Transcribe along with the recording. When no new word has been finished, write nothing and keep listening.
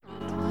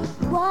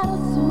quite a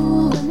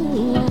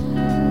souvenir.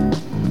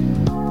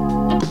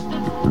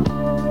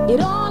 It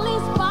only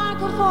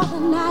sparkled for the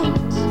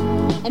night,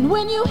 and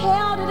when you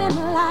held it in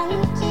the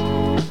light,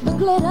 the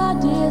glitter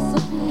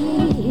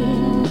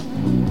disappeared.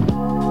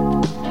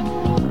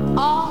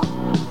 Oh,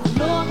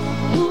 look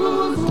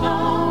who's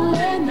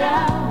lonely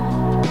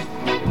now.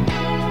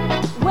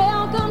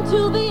 Welcome to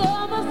the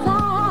other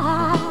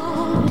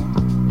side.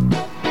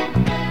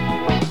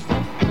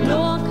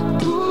 Look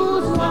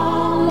who's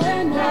lonely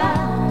now.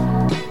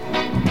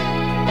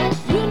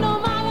 You know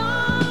my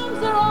arms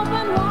are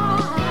open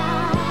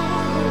wide.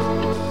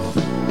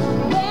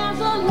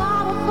 There's a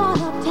lot of fun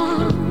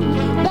uptown.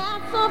 That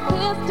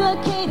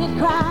sophisticated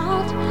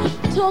crowd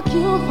took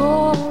you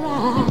for a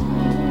ride.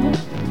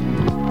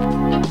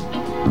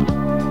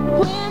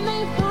 When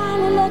they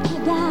finally let you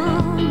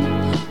down,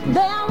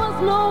 there was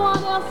no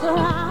one else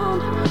around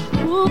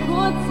who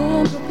could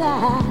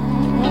sympathize.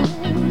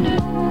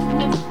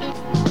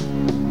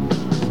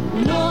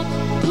 Look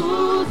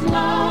who's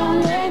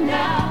lonely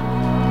now.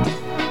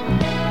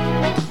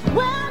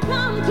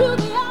 Welcome to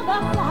the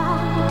other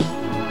side.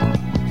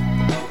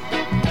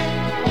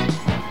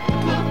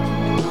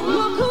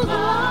 Look who's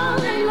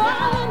lonely,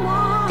 lonely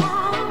now.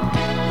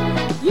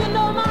 You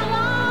know my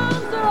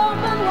arms are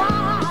open wide.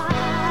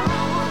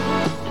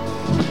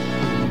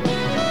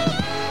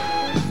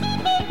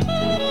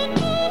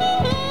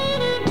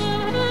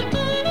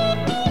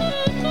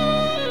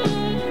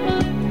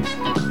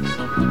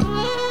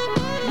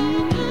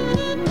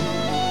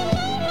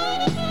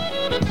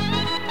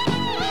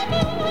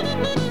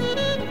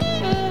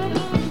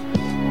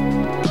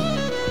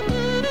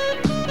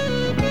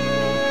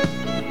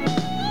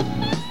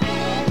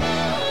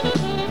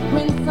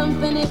 When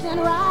something isn't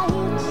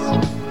right,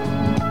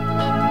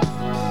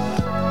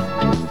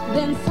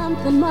 then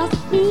something must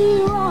be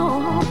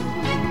wrong.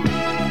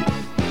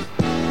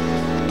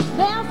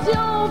 There's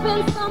sure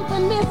been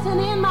something missing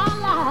in my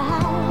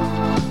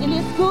life, and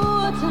it's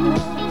good to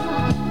know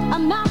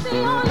I'm not the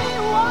only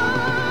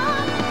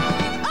one.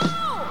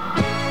 Oh,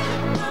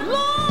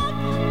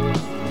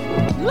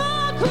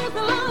 look who's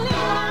lonely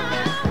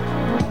now.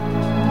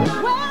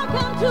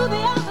 Welcome to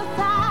the other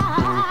side.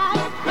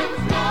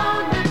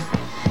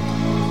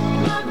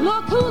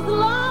 Look who's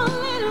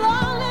lonely,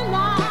 lonely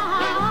now.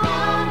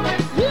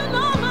 You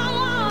know my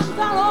arms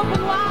are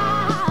open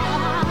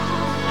wide.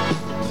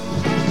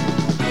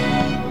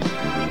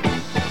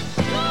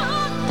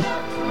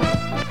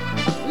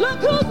 Look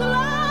who's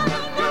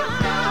lonely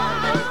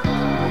now.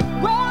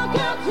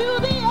 Welcome to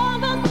the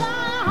other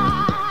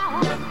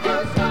side.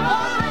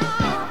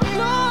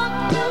 Look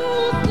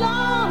who's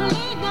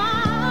lonely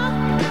now.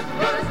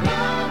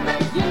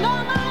 You know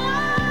my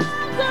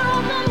arms are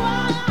open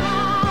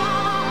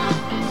wide.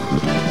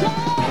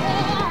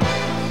 Yeah.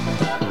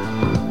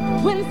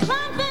 When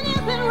something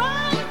isn't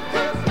right,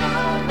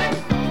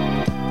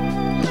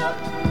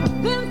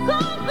 then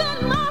something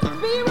must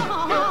be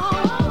wrong.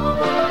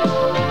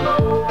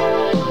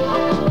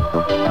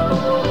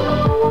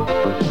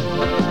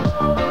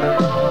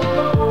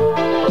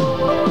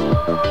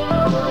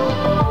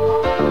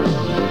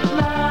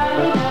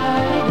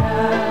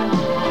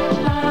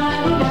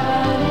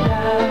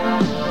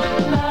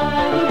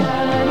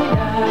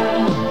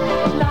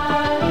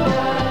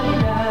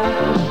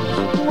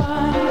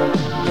 Why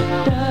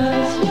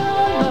does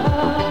your love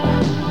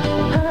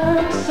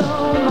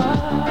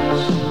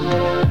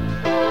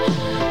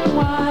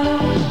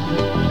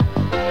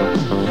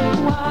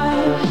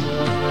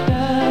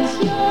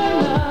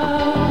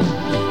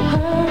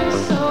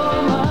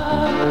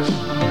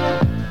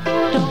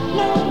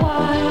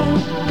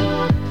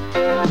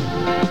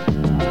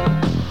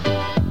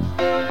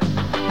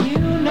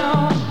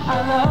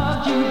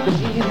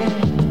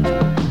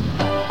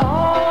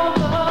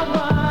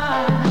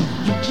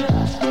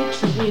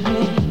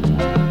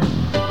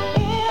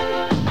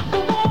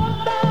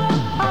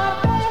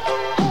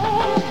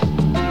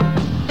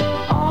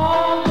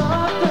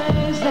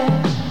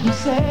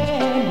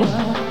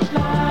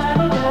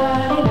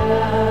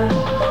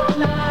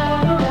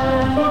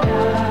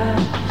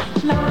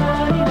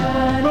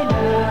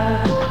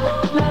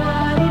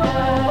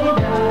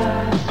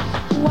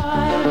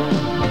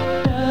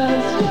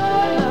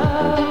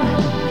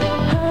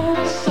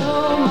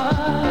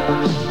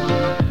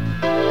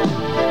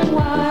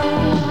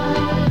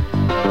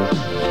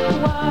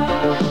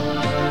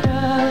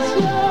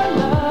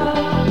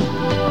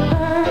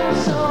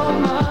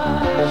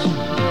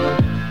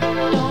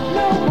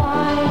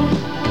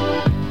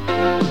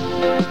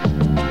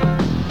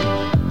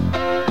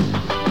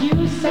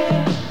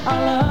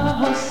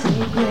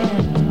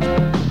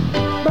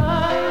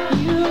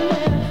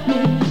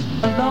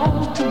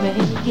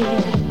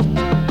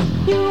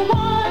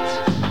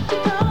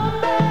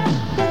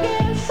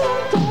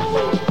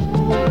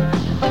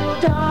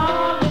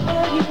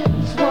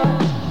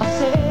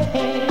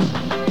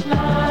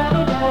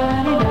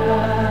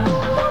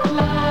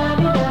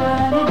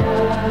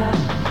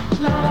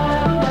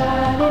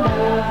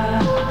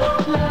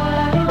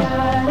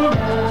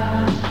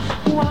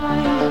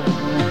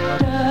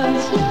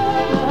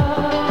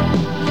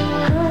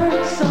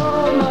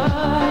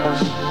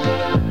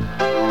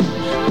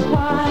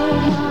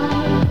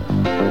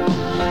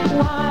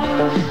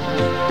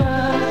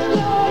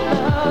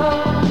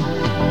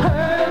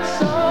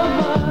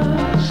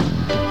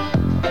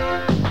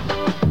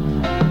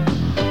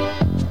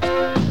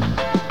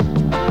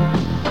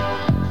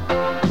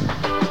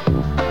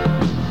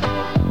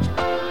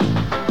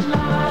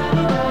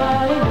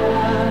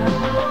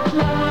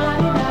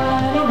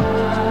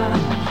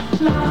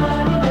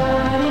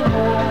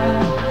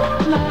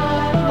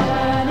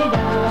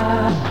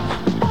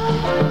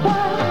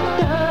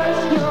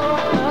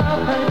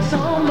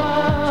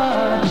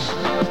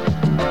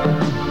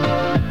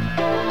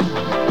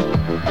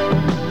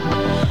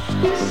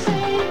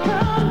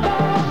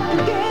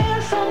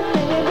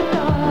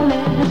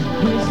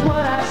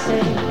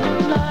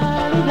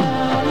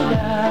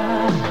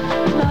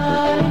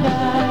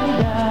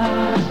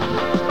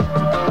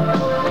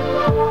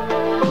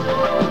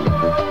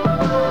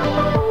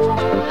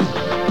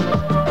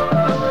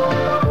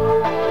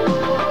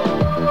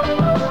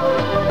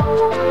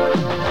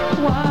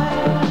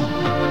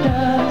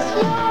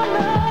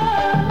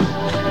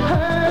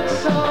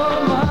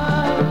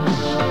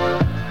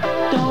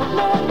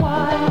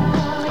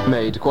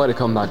quite a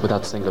comeback with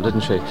that single,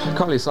 didn't she?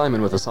 Carly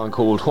Simon with a song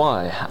called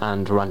Why,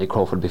 and Randy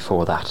Crawford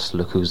before that.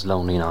 Look Who's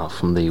Lonely Now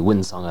from the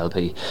Windsong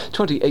LP.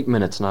 28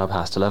 minutes now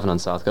past 11 on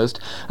South Coast.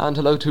 And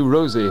hello to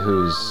Rosie,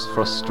 who's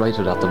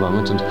frustrated at the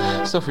moment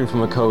and suffering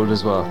from a cold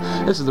as well.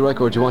 This is the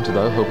record you wanted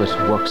though, hope it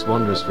works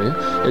wonders for you.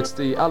 It's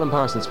the Alan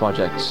Parsons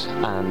Project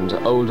and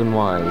Old and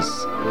Wise.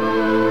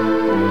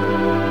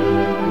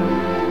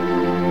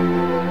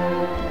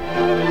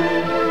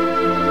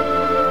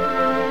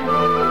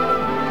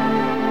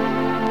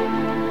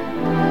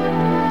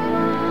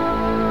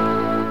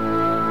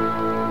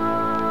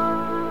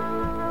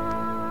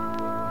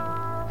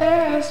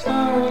 As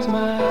far as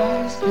my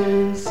eyes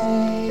can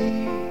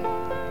see,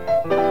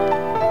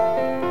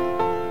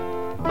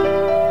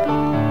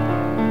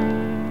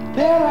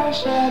 there are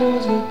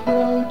shadows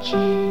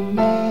approaching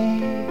me,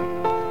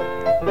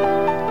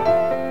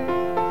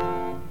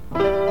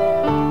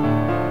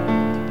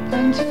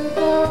 and to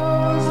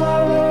those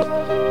I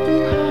left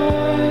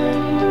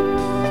behind,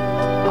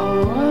 I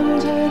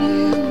wanted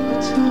you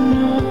to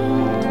know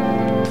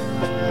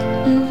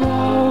you've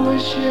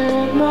always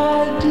shared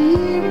my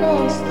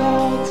deepest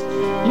thoughts.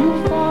 You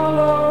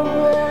follow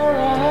where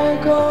I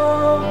go,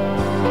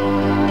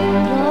 and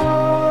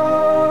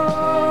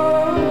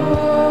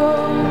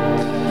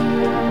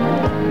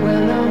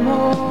when I'm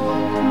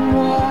old and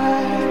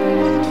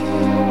wise,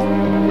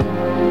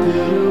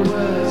 bitter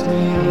words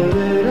mean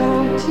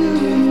little to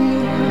me.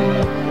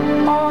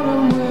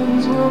 Autumn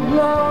winds will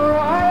blow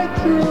right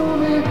through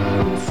me,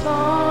 and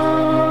someday,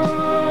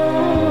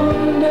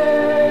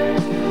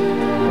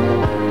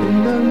 in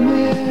the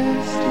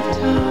midst of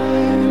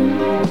time,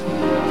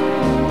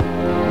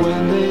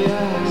 when they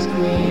ask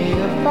me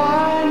if I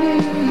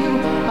knew you,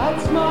 I'd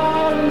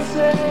smile and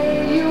say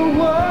you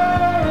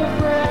were a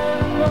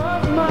friend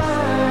of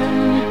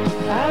mine,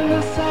 and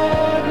the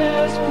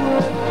sadness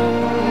would be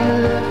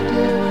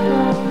lifted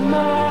from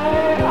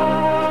my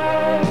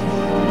eyes.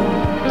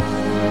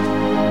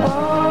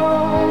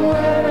 Oh,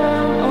 when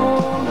I'm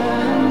old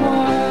and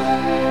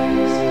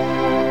wise,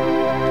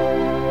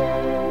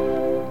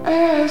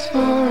 as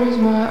far as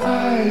my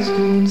eyes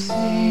can see,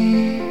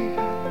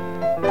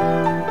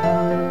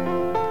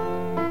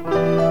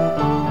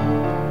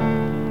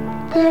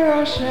 there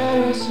are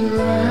shadows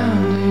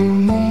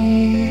surrounding me,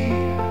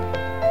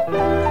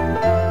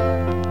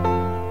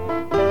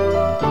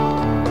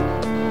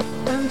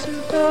 and to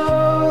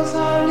those I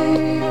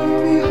leave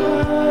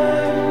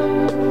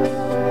behind,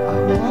 I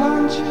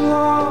want you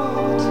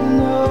all to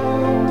know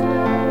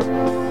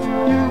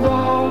you've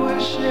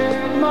always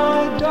shared my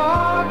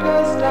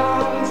darkest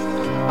hours.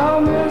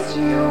 I'll miss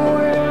you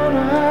when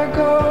I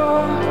go,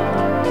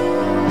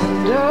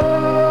 and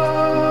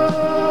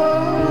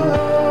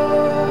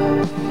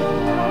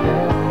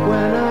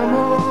when I'm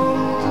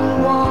old and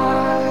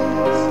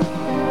wise,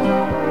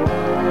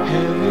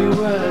 heavy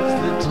words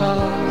that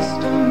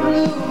tossed and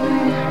blew me,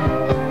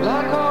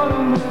 like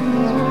autumn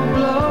winds will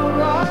blow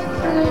right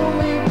through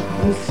me,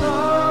 and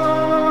someday,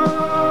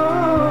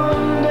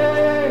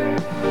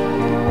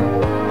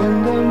 in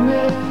the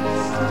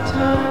midst of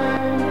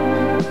time,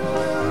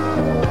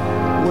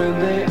 when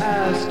they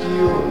ask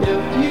you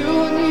if you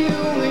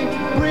knew me,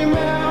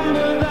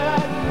 remember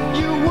that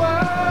you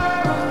were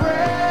a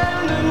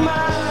friend of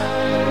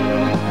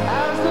mine.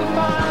 As the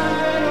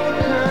final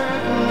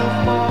curtain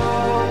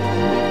falls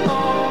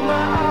before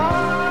my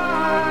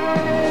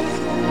eyes,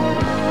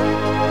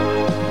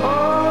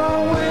 oh,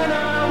 when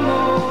I'm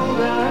old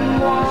and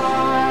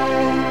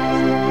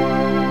wise,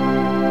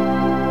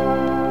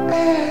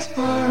 as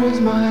far as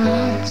my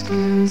eyes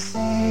can see.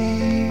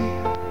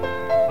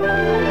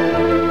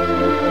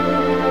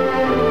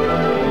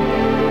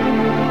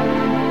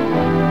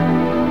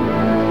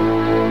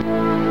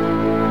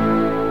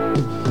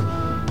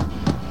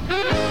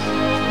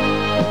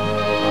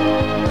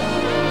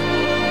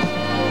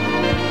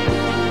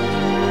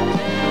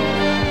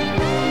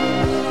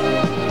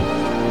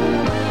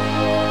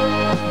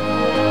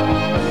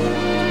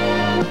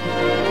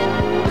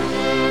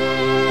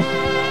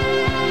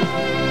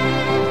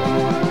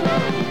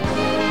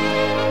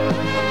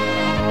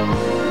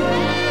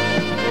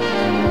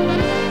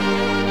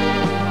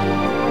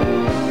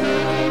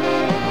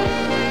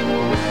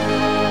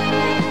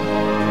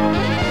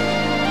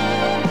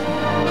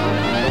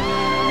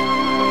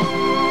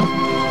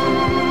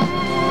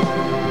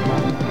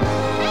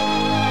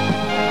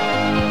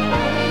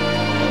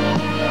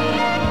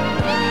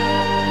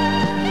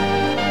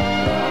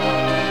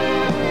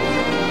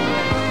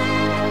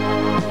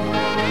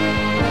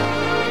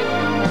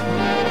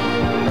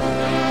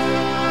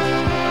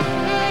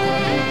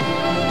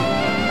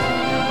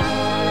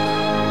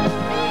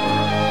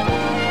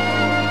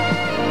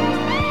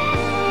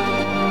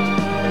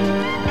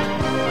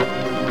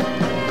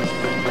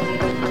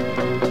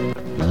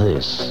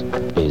 This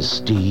is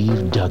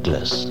Steve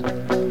Douglas.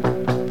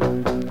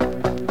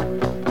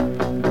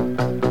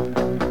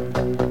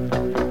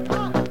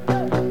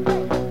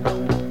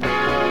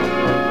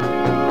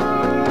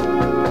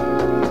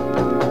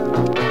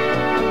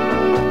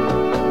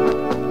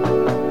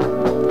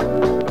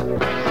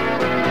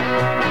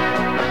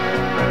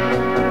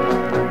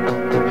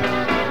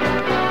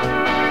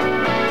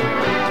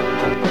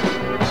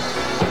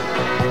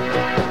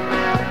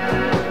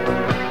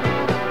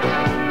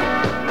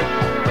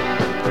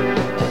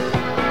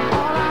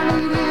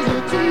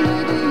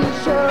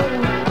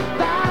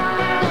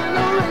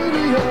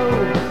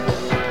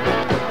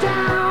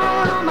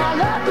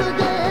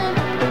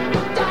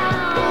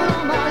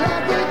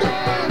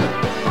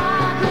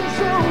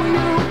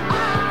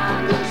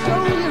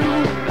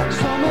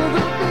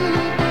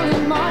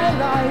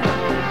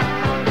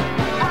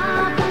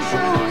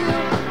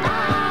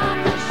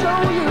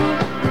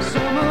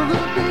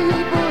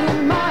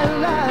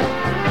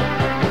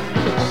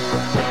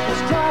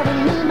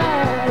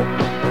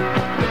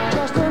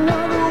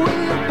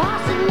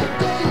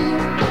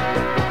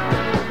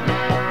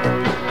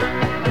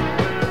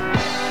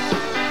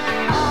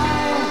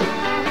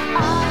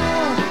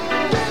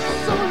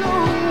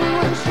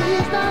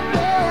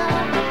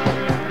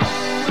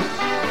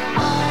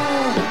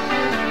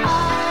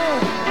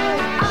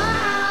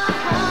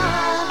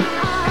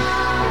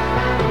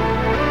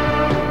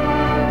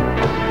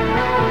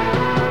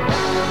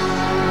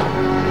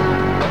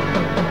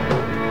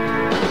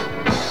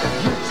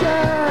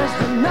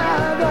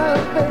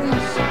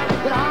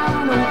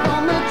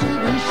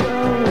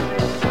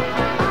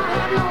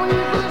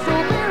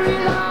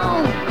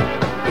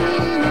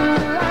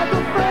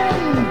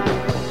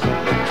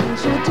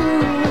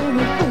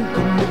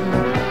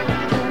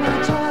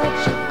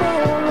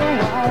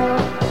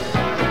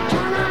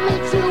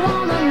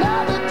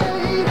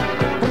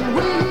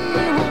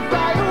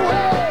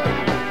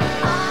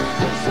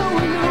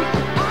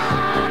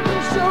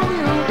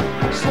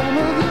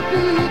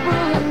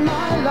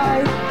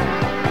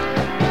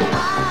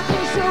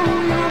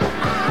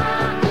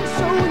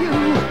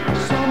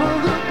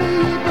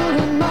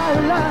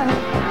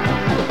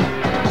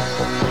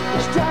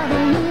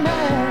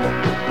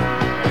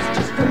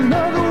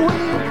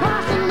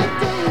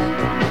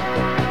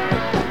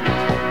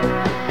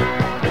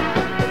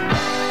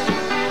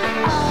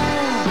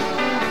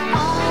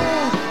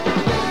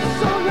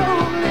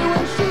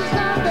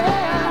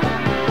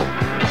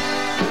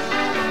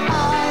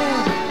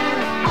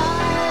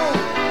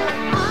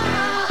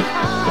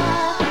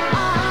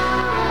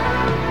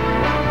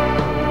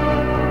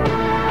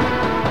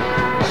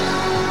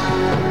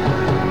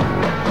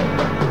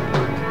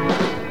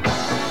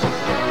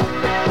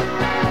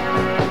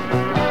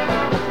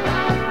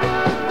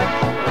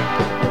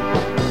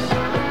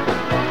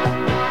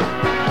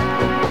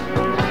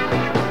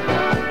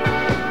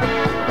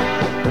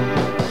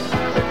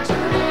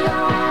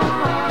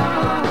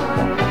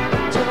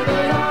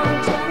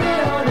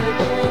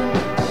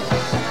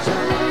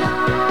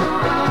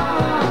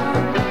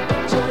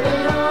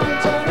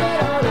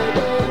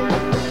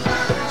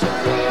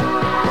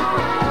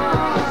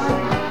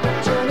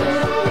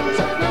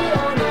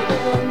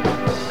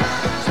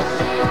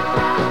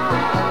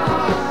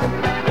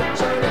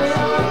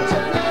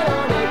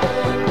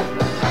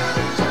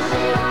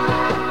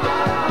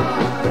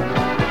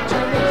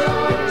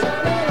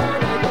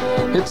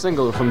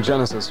 single from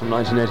Genesis from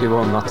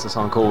 1981. That's a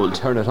song called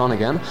Turn It On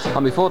Again.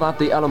 And before that,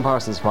 the Alan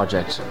Parsons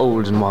Project,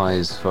 Old and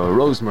Wise for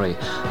Rosemary.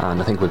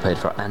 And I think we played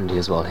for Andy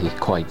as well. He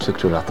quite took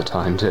to it at the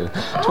time too.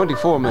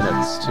 24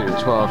 minutes to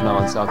 12 now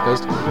on South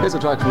Coast. Here's a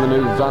track from the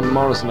new Van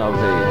Morrison LP.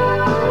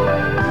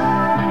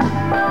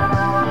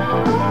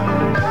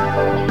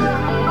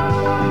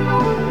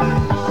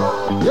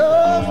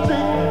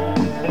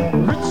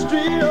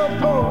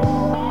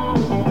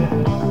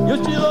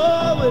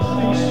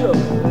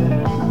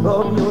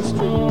 Of your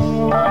street,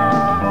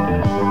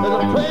 there's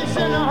a place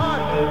in the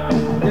heart,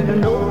 and you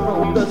know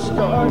from the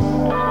start,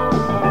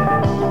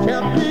 you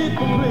can't be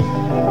complete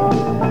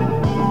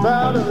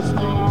without the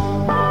street.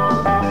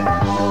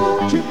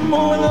 Keep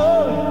moving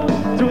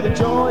on through the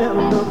joy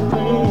and the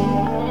pain.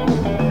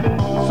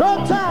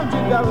 Sometimes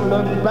you gotta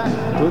look back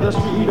to the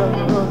street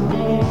again.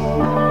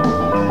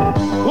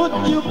 Would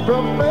you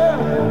prefer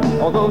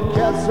all those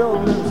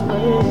castles in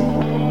Spain?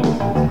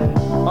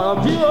 A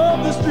view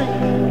of the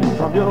street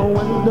from your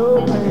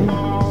window pane.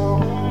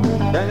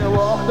 Then you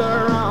walked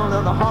around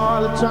in the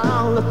heart of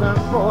town looking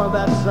for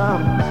that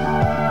sound.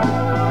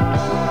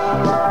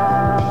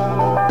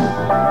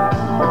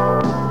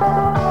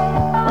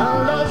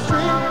 And the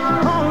street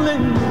only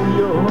knew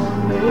your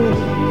name.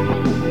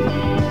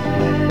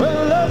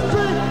 Well, the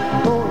street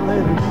only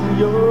knew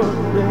your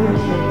name.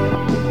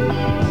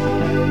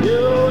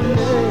 Your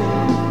name.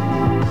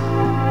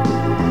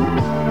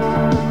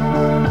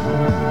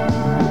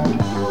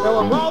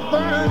 Walter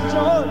and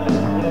George,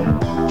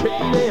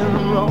 Katie and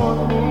Ron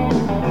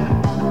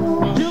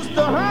used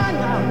to hang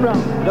out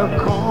round the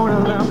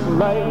corner after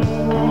light.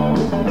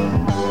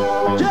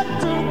 Get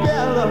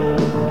together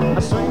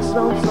and sing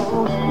some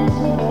songs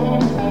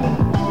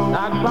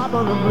like Bob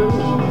on the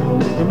Blues.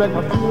 You make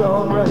me feel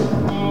alright.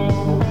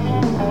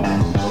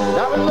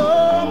 That was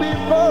long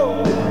before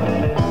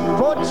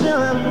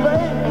fortune and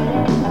fame.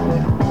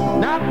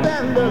 Not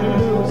then to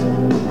lose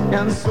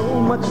and so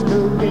much to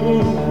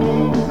gain.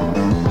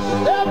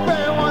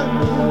 Everyone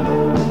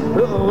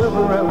knew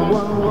who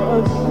everyone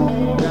was,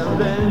 and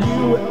then you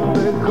went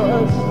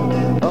because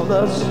of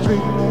the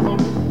street.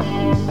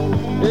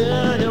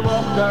 Yeah, you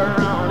walked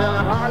around in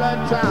the heart of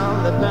town,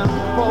 looking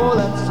for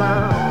that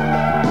sound.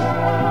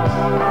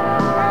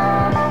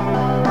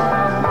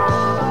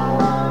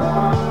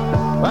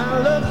 Well,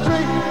 the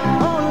street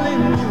only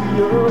knew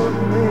your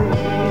name.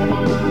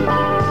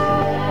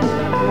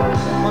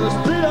 Well, the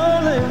street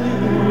only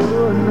knew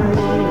your name.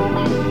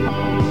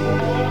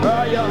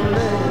 Oh, your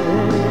name.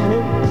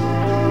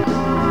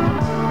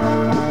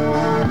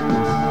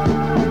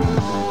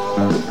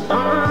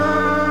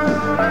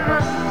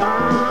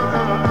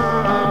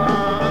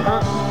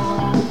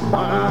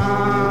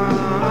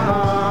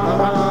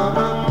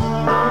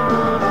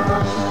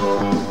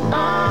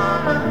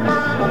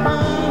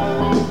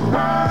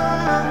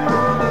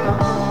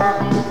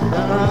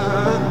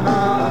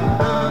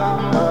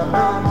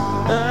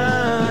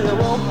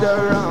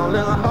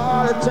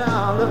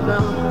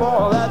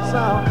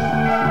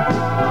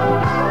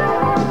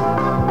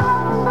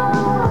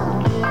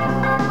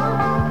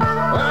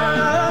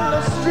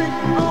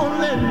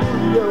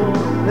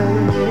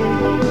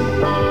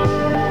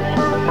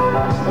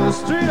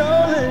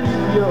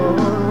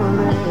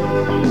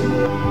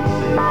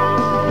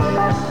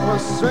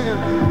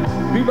 Singing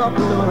bebop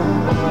and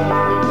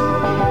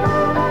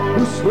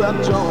who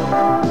swept on?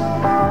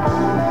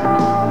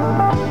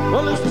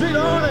 Well, the street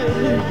only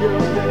knew your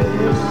name.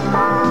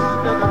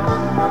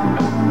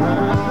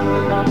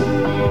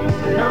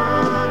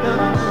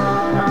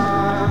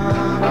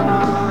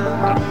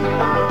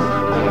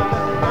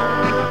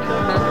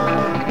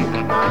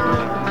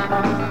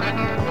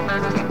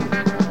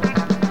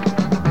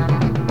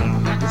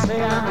 You say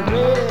I'm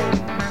red,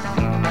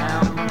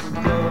 I'm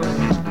dead.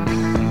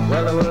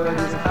 Well, the word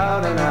is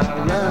out and I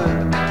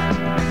learned.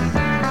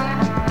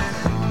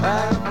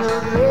 I'm the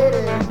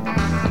lady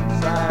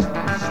inside of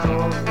the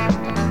store.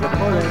 You're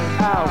pulling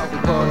out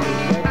before you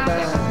get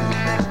burned.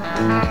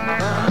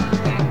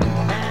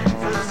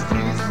 Hands that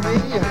squeeze me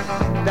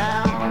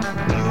down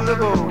through the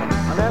road.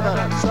 I never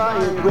saw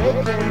you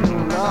breaking the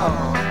law.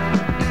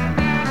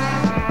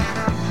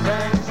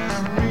 That's the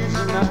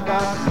reason I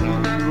got to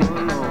leave you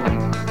alone.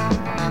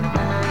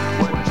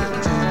 What you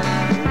took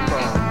me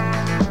for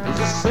is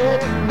just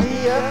setting me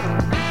up.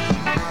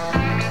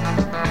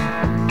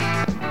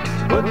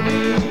 Put me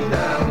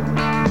down.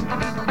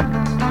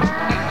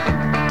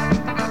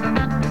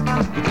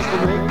 You're just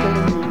making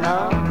me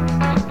out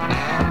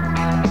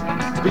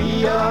to be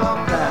your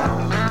pal.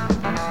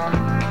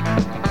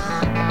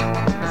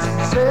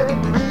 Set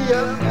me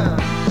up now.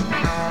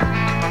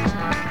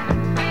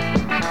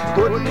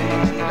 Put me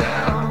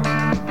down.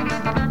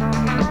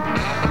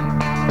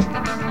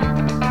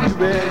 You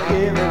better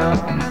give it up.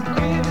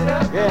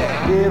 Yeah,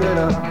 give it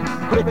up.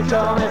 Quit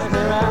your messing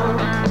around.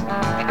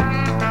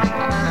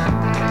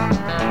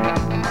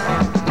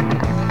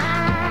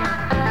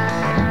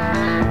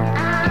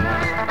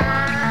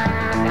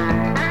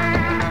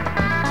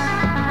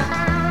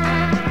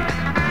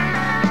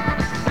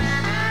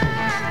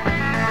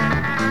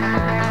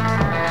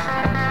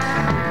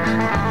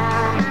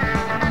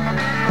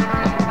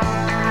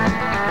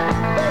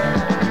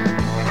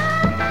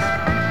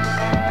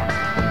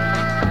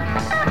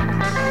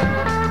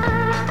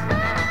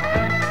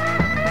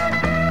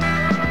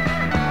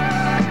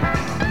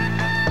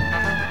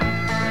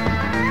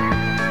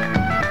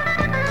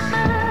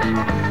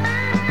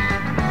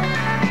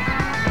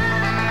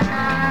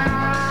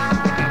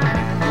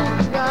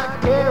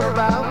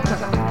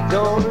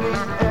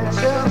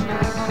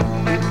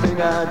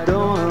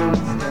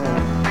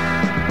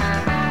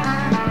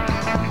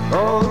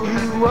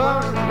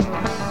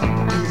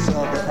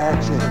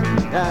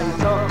 Now you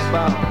talk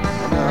about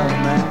another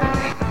man.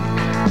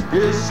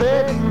 You're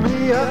setting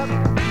me up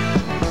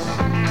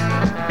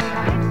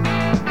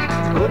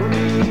to put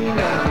me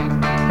down.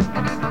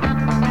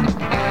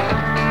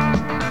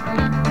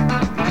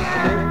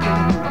 Making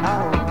me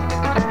out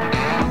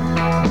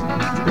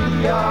to be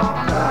your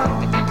pal.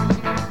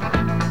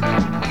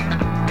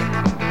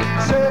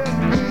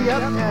 Setting me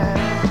up now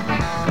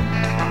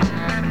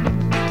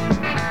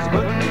to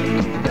put me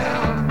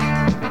down.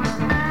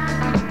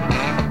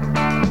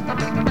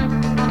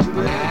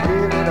 You better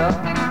give it up,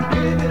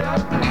 give it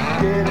up,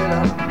 give it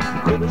up.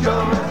 Quit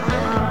your messing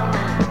around.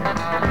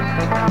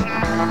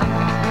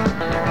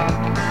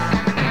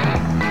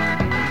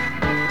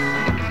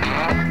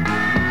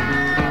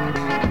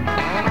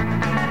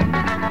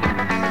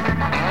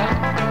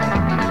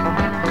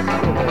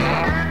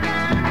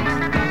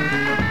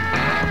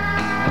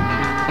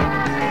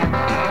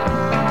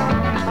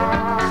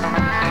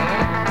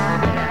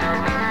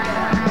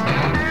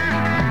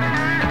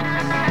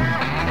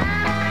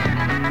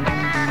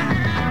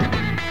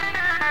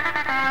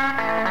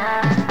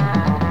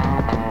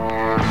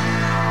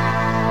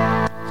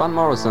 Van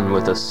Morrison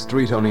with A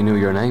Street Only Knew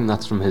Your Name.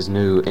 That's from his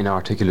new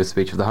Inarticulate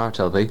Speech of the Heart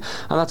LP.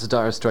 And that's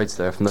Dire Straits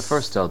there from the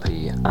first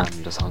LP and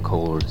a song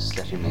called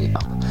Setting Me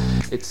Up.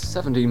 It's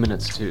 17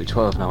 minutes to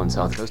 12 now in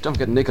South Coast. Don't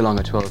forget Nick along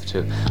at 12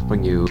 to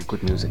bring you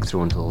good music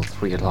through until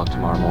 3 o'clock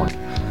tomorrow morning.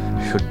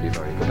 Should be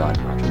very good, I'd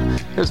imagine.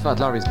 Here's Fat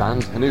Larry's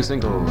band, a new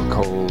single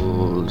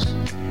called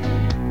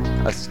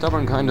A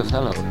Stubborn Kind of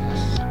Fellow.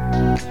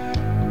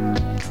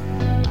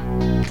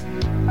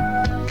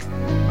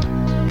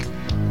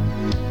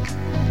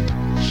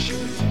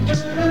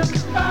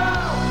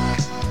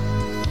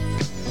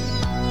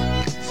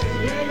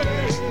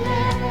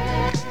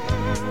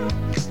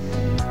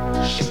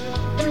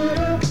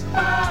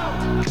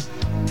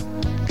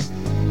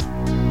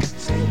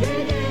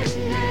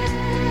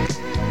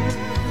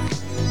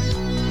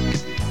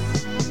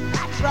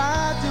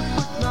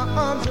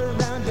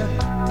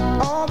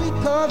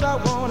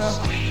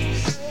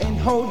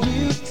 Hold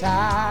you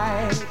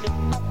tight,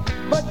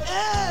 but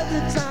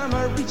every time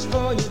I reach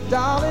for you,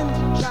 darling,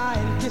 try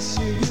and kiss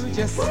you, you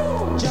just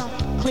jump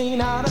clean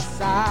out of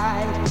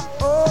sight.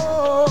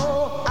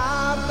 Oh,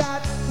 I've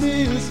got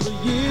news for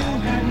you.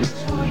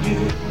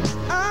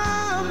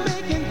 I'm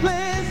making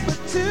plans for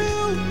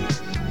two.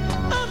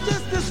 I'm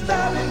just a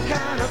stubborn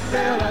kind of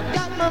fella,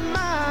 got my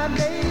mind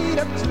made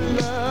up to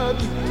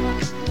love you.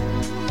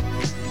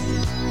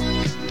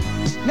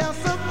 Now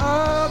some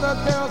other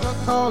girls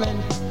are calling,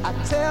 I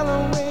tell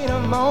them wait a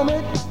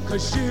moment,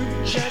 'cause you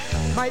just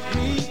might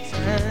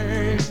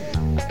return.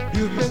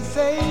 You've been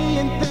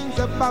saying things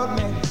about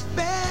me,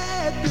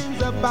 bad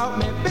things about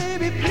me,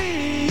 baby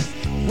please,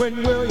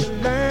 when will you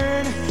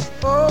learn?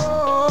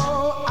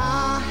 Oh,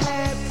 I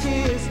have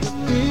kissed a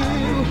few,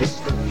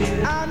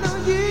 I know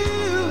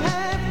you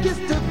have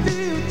kissed a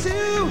few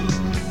too.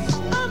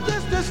 I'm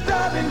just a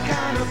stubborn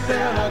kind of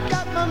fella,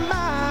 got my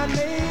mind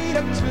made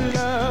up to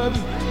love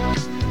you.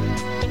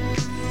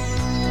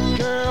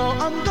 Girl,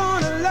 I'm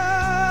gonna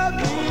love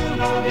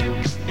you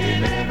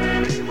in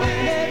every way,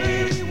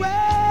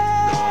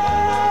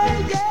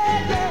 yeah,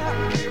 yeah.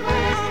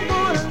 I'm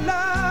gonna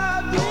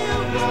love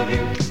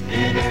you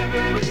in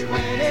every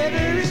way.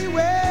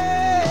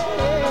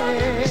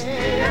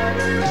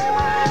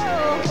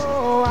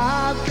 Oh,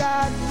 I've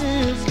got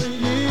news for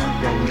you.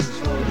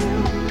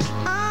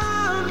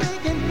 I'm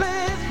making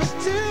plans for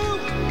two.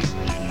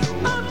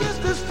 I'm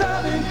just a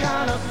stubborn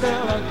kind of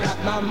fella, got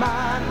my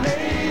mind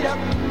made up.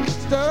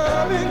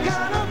 Stubborn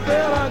kind of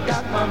fella,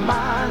 got my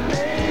mind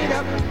made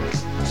up.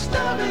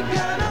 Stubborn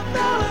kind of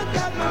fella,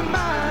 got my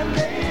mind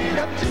made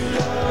up to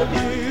love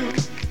you.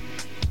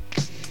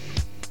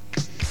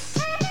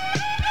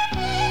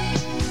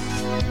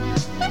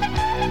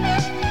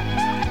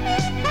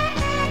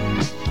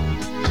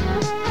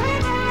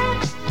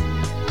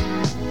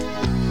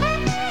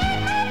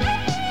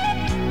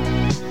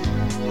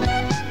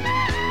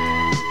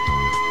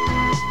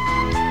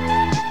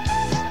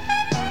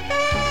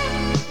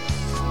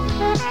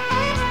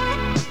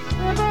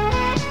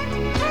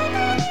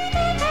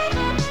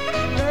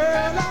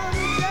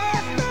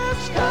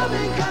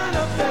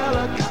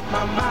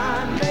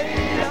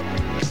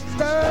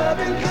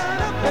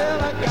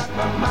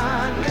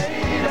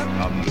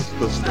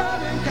 The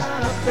stubborn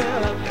kind of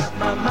fella, got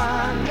my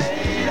mind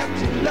made up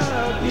to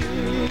love you.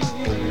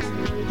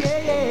 Yeah,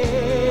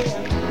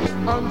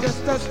 yeah. I'm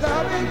just a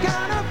stubborn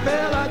kind of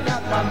fella,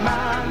 got my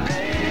mind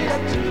made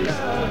up to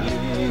love you.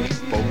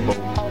 Boom,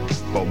 boom,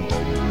 boom,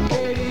 boom.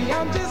 Baby,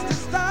 I'm just a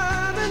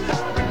stubborn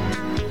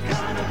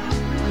kind of,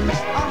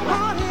 a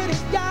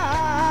hard-headed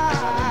guy.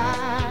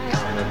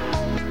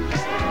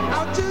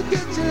 Out to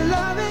get your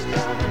loving,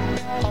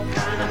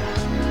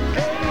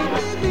 baby,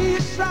 give me a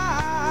try.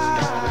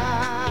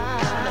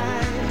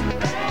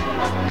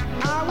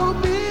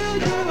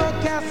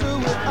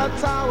 A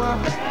tower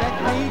that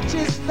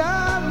reaches the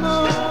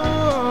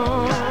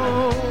moon.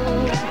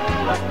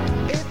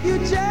 If you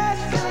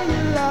just say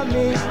you love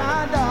me,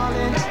 my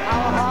darling,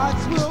 our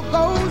hearts will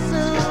go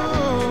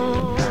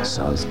soon.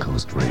 South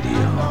Coast Radio.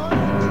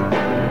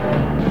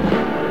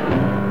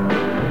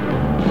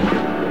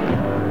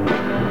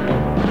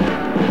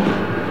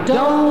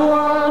 Don't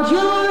want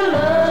your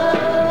love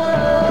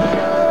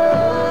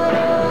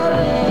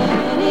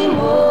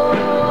anymore.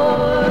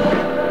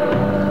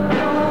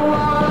 Don't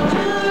want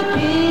your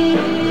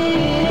kisses,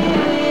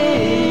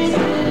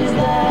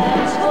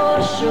 that's for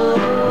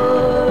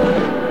sure.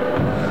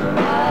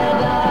 I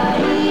die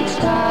each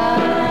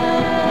time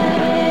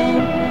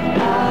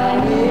I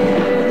hear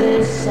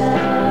this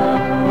sound.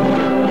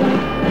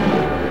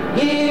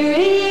 Here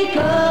he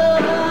comes,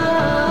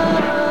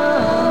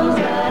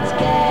 that's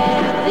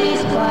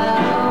Kathy's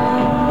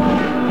clown.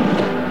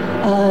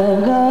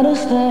 I've gotta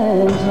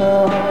stand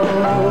tall.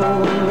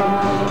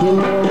 You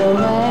know the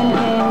man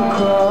can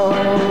crawl.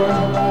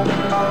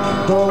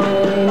 Oh,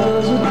 he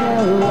knows you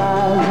tell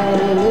lies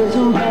and he lives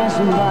on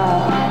passing by.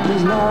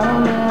 He's not a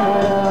man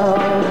at all.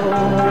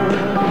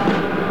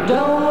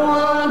 Don't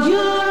want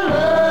your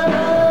love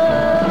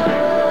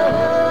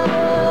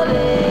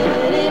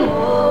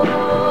anymore.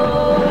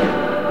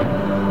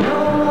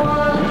 Don't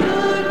want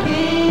your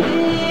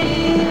kisses,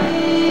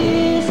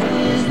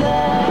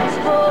 that's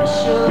for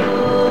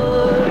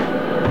sure.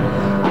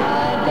 I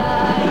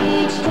die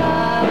each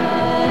time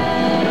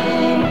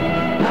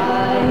I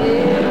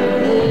hear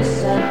this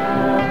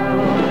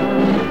sound.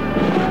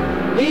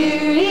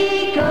 Here he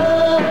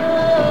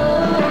comes,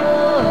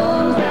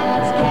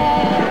 that's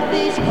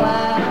Kathy's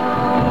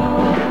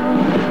clown.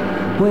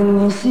 When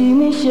you see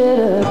me shed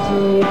a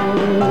tear,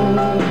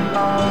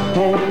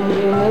 and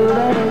you know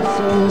that it's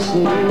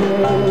sincere,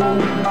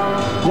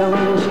 don't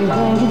you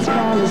think it's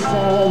kinda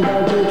sad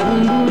that you're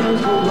treating me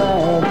so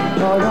bad,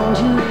 or don't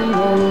you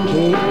even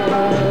care?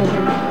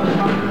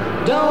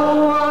 Don't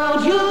want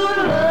your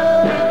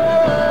love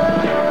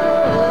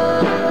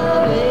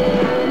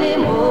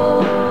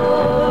anymore.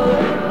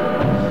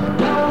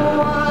 Don't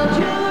want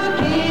your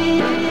kisses,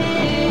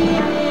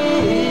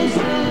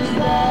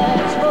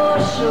 that's for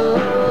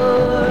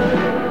sure.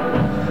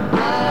 I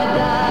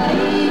die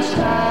each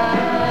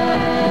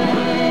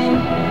time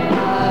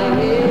I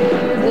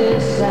hear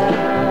this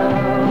sound.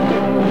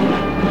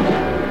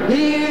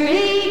 Here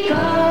he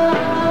comes,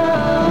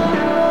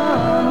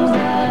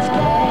 that's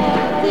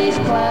Kathy's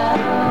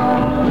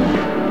clown.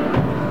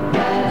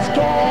 That's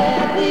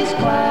Kathy's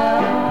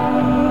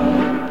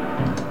clown.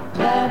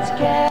 That's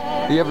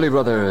Kathy's. The Everly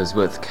Brothers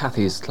with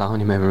Kathy's Clown.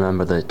 You may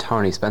remember the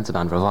Tarney Spencer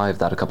Band revived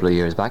that a couple of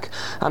years back,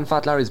 and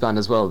Fat Larry's band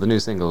as well, the new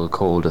single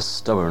called A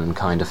Stubborn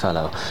Kind of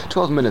Fellow.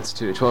 12 minutes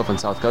to 12 on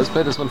South Coast.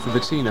 Play this one for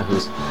Bettina,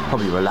 who's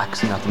probably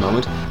relaxing at the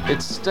moment.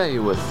 It's Stay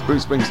with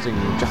Bruce Springsteen,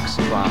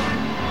 Jackson Browne.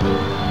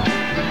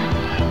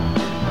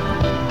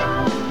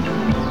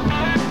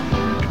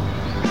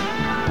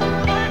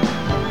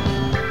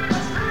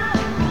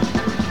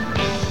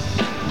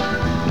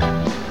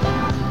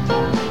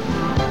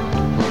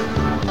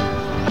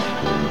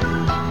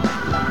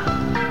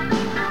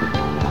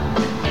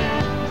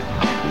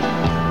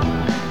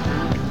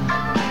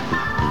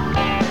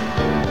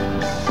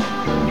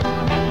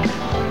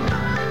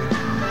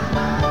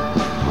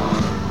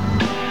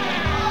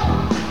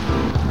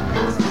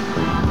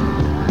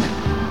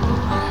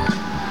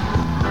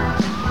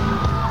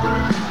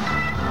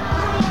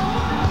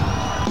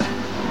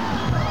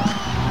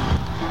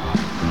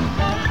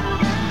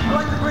 I'd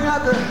like to bring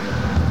out the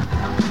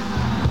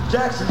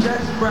Jackson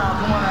Browne.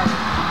 Come on out.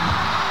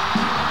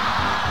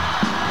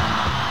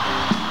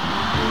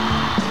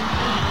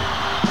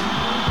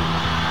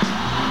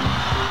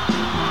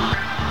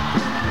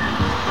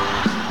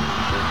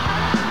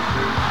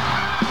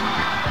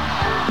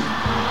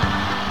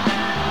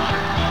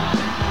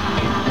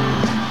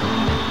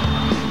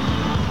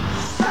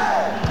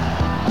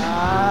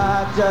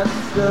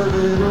 Just a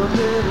little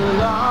bit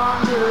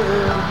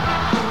longer.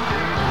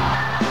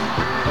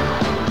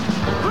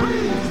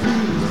 Please,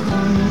 please,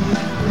 please,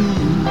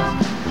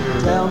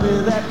 please, tell me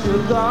that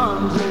you're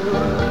gone too.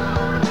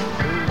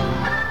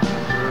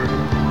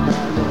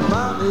 And your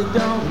mommy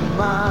don't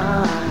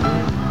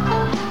mind,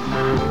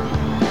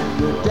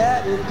 your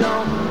daddy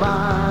don't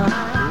mind.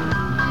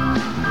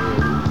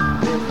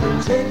 If we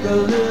take a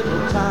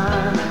little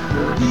time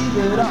and leave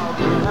it all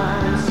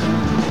behind.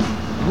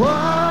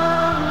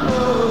 One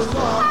more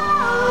song.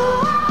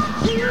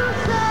 You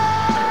say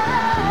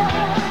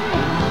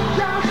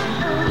just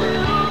a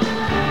little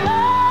bit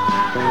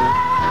longer.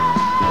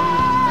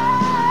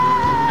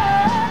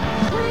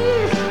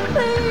 Please,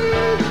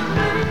 please,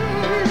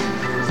 please,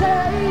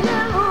 say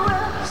you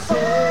will.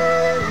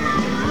 Say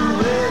you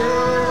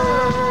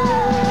will.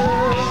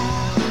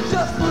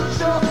 Just put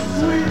your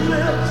sweet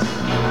lips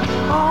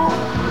on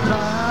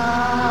mine.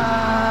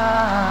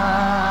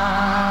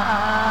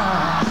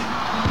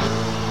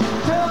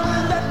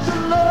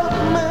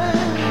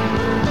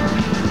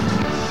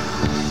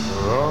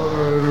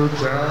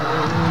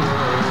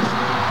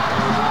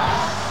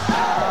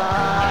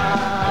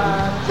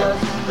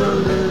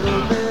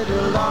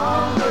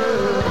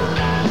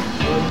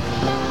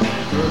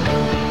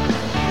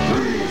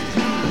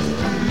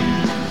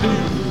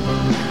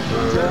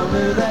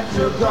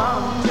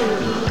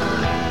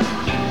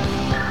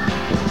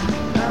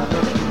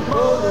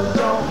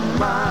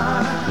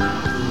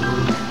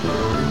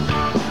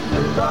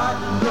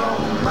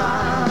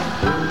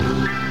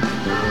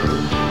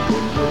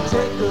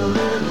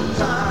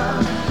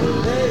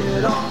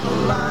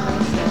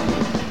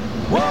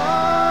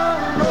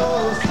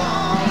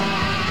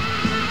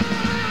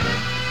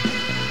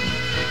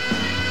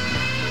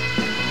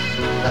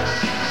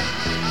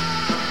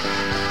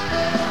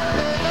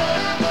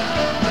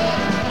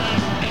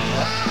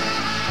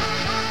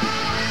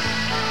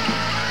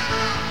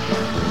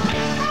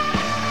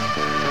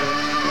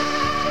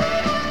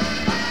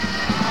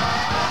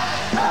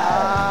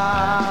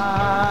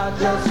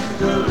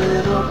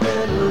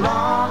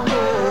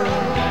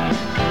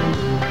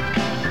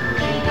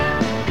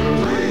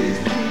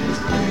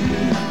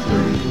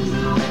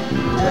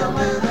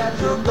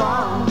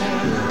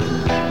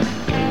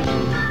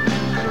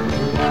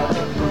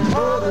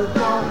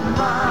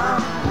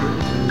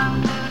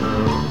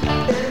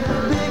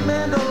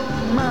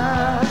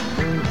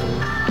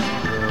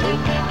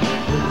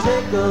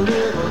 take a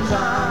little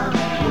time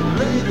and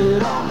leave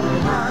it all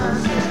behind.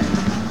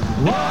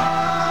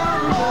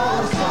 One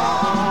more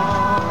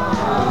song.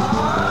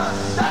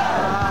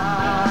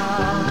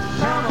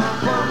 Come on,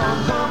 come on,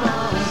 come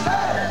on.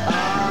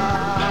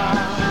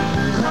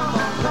 Come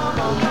on, come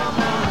on, come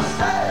on.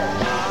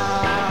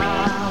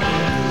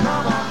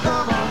 Come on,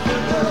 come on,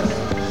 just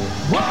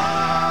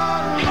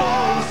one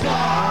more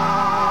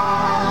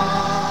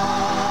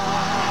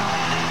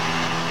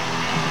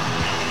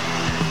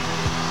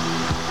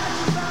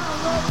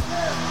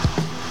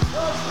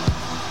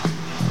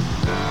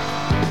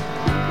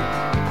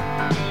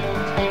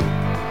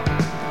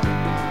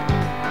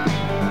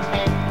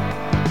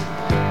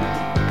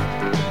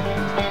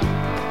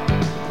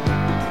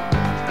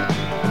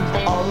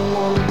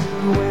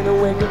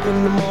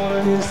in the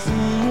morning and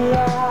see you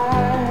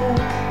light.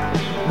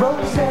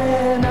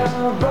 Rosanna,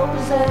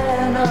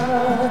 Rosanna,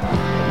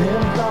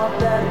 never thought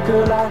that a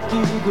girl like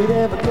you could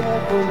ever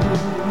care for me.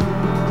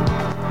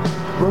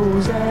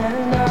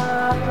 Rosanna,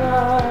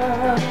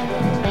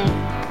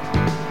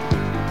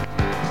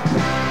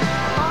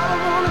 all I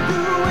wanna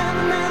do in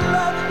the middle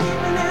of the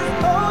evening is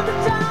hold you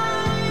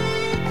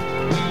tight.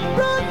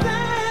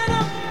 Rosanna,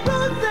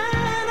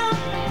 Rosanna,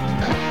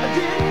 I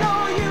didn't know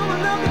you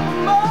were looking for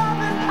more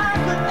than I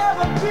could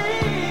ever be.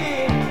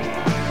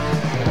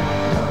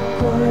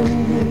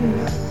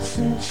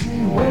 Since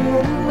you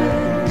went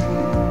away,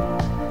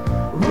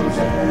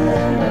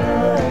 Rosanna,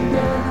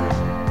 yeah.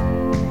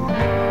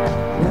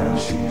 Now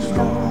she's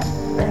gone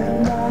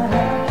and I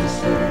have to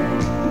say,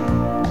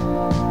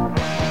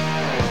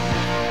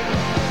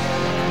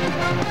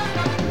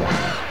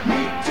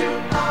 meet you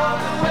all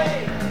the way.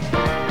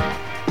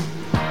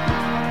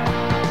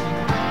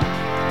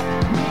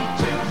 Meet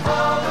you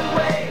all the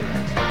way.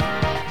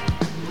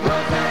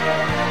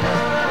 Rosanna,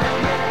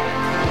 yeah.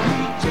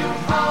 Meet you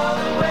all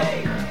the way.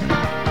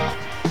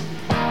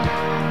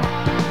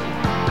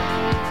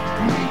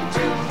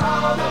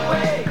 All the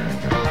way,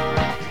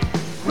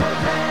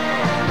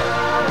 Rosanna,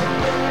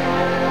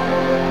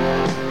 yeah.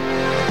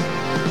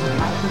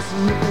 I can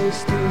see your face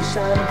still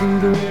shining through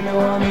the window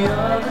on the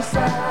other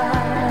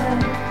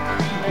side.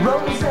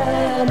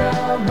 Rosanna,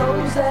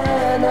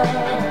 Rosanna,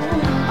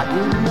 I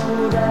didn't know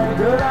that a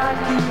girl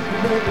like you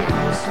could make me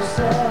feel so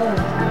sad.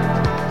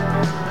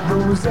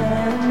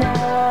 Rosanna,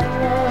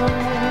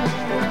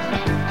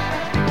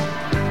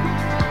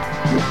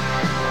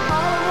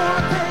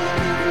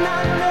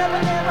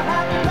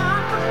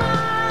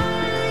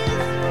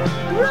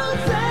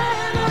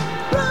 Rosanna,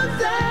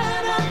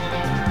 Rosanna,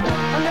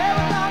 I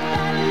never thought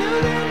that you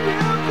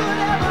could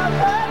ever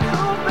hurt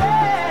so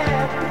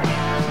bad.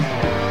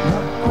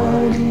 Not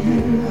quite a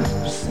year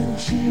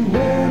since you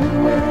went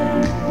away,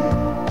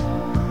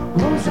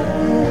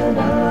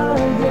 Rosanna,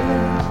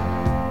 yeah.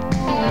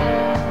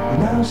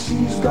 Now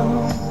she's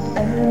gone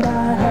and I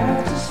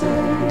have to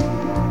say,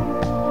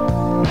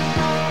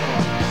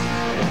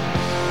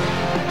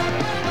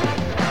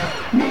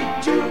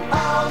 meet you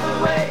all the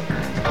way.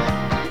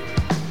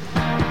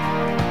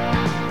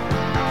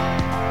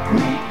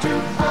 Meet you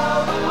all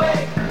the way.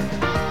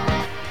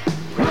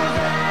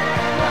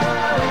 Rosanna,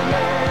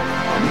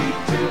 yeah.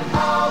 Meet you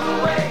all the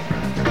way.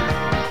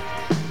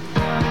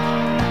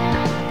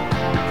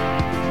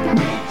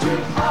 Meet you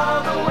all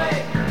the way.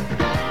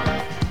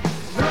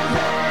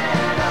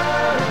 Rosanna,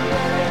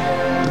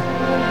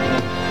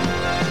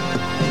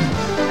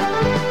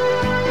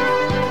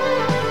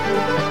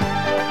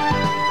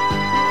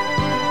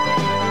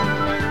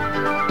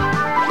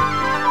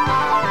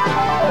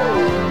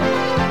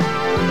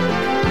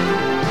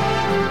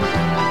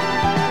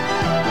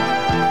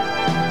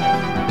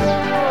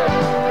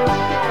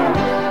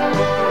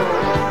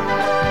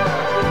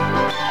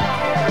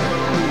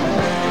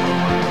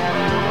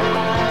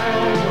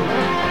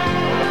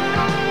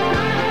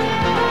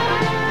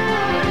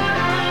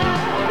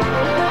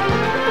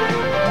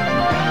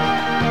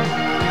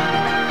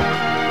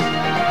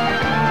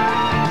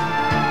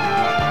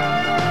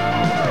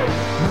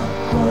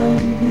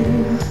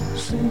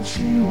 since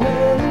you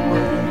went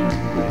away,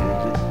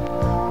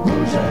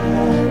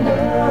 Rosanna,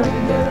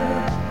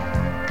 yeah.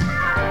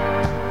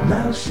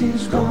 Now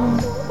she's gone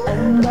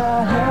and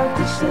I have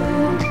to say,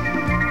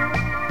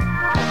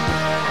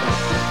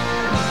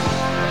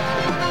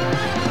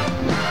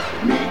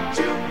 meet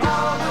you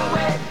all the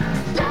way.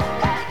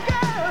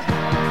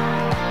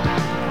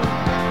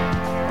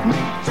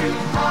 Meet you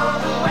all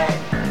the way.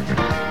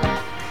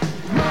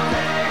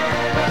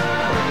 Rosanna,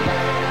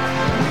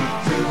 yeah.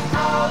 Meet you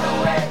all the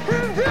way.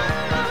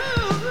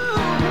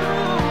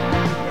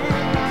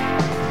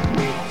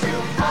 Meet you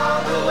all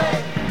the way.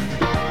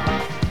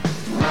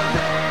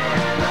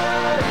 Rosanna,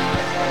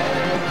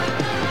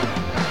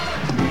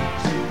 yeah.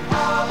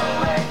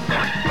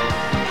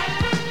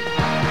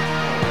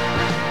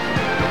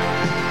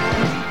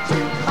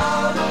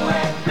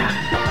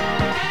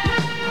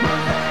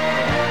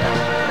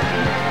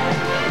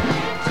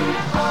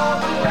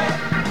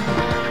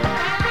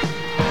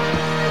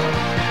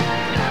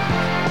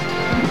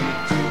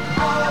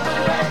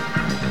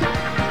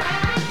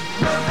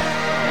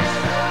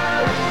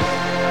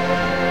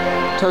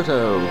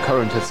 Toto,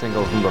 current hit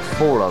single from the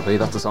 4 LP,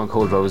 that's a song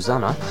called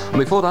Rosanna. And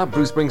before that,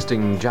 Bruce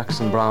Springsteen,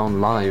 Jackson Browne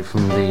live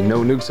from the No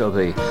Nukes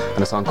LP,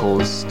 and a song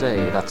called Stay,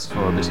 that's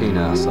for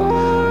Bettina. So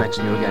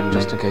mention you again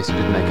just in case you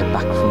didn't make it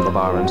back from the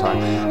bar in time.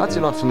 That's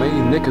a lot for me.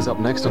 Nick is up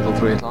next until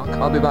 3 o'clock.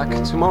 I'll be back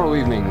tomorrow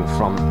evening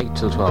from 8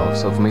 till 12.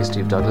 So for me,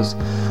 Steve Douglas,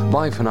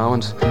 bye for now,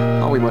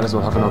 and we might as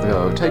well have another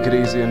go. Take it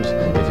easy, and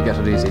if you get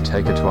it easy,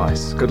 take it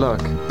twice. Good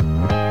luck.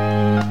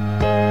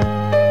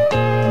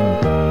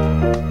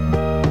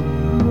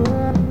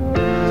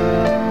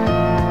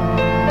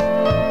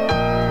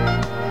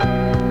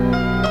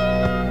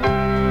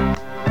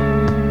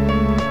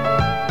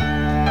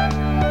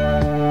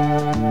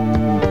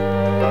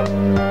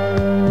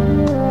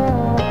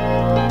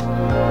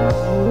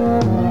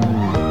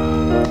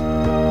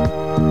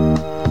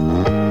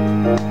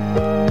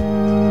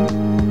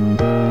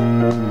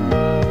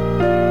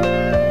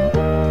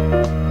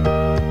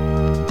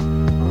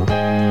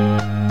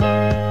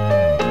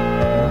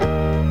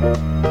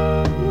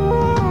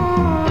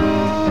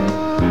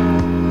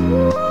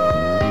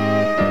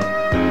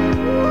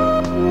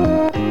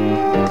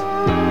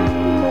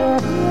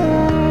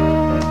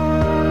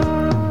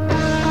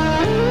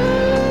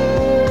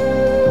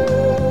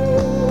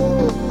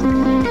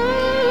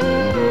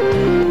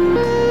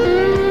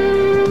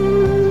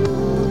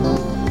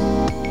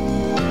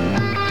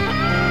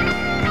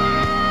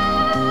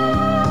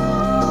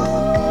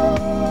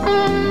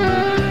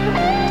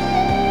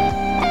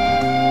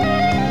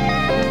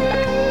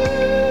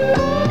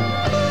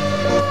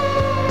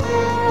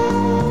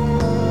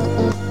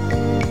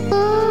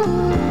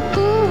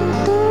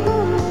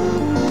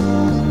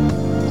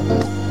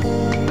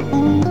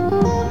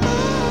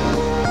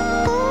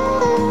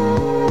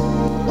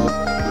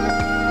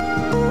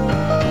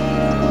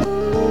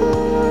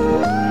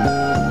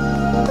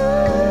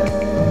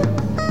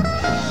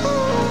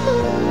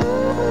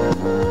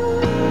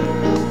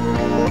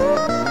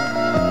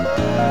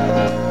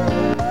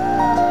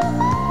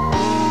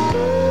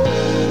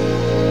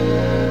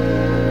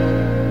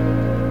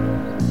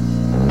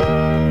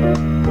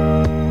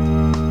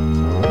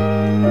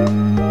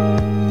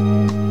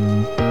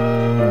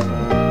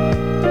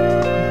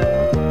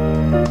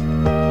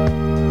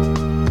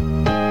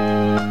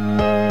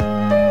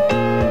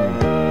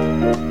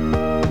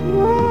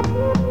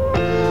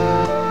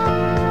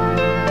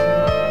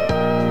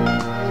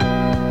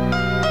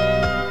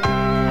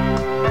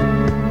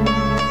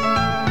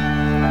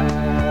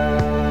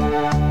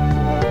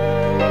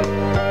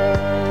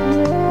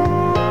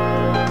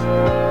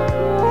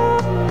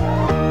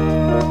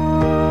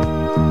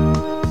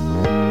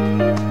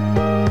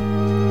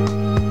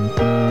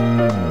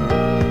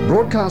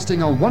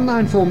 Broadcasting on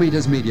 194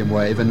 meters medium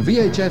wave and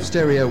VHF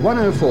stereo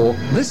 104,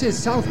 this is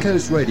South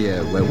Coast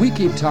Radio, where we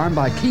keep time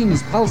by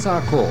Keen's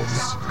Pulsar course.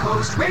 South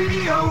Coast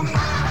Radio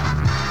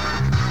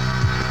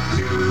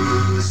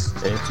News.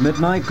 It's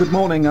midnight. Good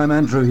morning, I'm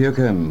Andrew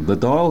Hewcombe. The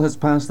Dáil has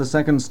passed the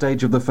second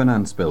stage of the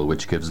finance bill,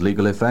 which gives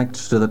legal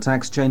effect to the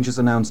tax changes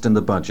announced in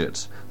the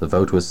budget. The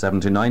vote was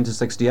 79 to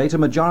 68, a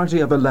majority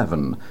of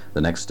 11.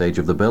 The next stage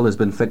of the bill has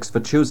been fixed for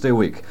Tuesday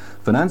week.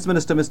 Finance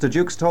Minister Mr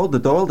Dukes told the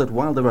Dáil that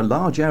while there are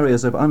large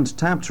areas of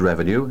untapped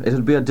revenue, it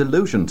would be a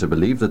delusion to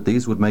believe that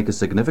these would make a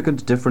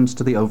significant difference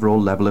to the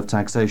overall level of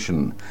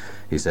taxation.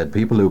 He said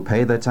people who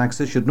pay their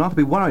taxes should not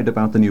be worried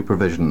about the new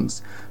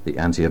provisions. The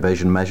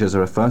anti-evasion measures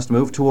are a first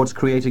move towards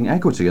creating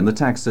equity in the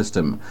tax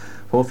system.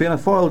 For Fianna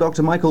Fáil,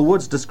 Dr Michael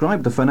Woods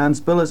described the finance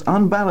bill as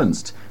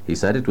unbalanced. He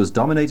said it was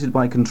dominated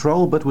by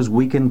control but was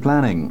weak in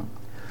planning.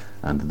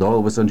 And the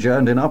Dáil was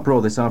adjourned in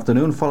uproar this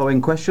afternoon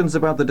following questions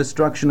about the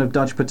destruction of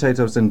Dutch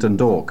potatoes in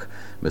Dundalk.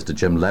 Mr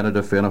Jim Leonard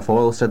of Fianna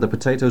Fáil said the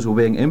potatoes were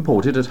being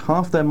imported at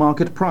half their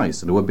market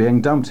price and were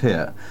being dumped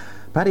here.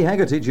 Paddy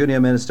Hegarty, Junior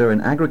Minister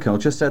in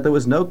Agriculture, said there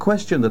was no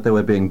question that they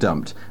were being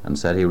dumped and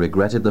said he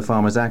regretted the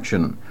farmers'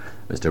 action.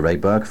 Mr Ray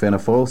Burke, Fianna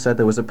Fáil, said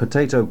there was a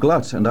potato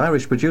glut and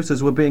Irish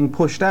producers were being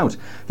pushed out.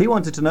 He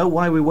wanted to know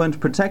why we weren't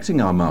protecting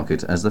our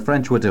market as the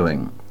French were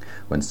doing.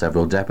 When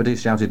several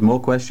deputies shouted more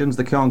questions,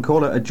 the Ceann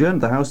Comhairle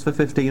adjourned the House for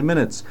 15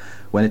 minutes.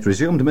 When it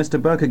resumed,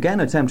 Mr Burke again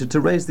attempted to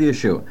raise the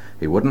issue.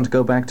 He wouldn't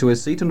go back to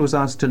his seat and was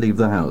asked to leave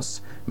the House.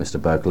 Mr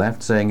Burke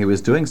left, saying he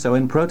was doing so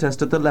in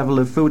protest at the level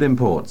of food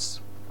imports.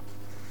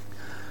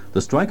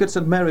 The strike at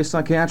St Mary's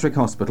Psychiatric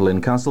Hospital in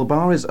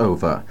Castlebar is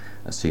over.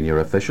 A senior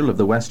official of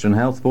the Western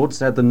Health Board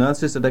said the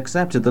nurses had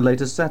accepted the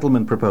latest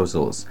settlement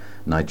proposals.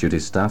 Night duty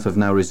staff have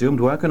now resumed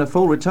work and a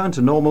full return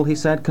to normal, he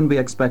said, can be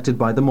expected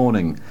by the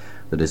morning.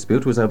 The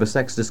dispute was over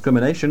sex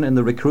discrimination in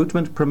the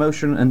recruitment,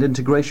 promotion and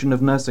integration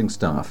of nursing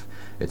staff.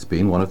 It's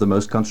been one of the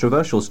most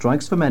controversial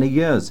strikes for many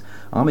years.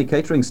 Army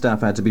catering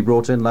staff had to be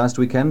brought in last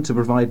weekend to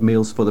provide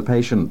meals for the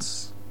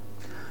patients.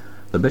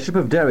 The Bishop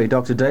of Derry,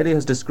 Dr Daly,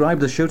 has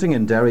described the shooting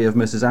in Derry of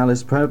Mrs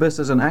Alice Purvis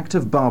as an act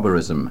of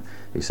barbarism.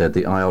 He said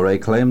the IRA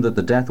claim that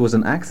the death was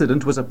an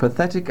accident was a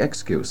pathetic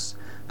excuse.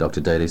 Dr.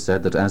 Daly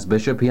said that as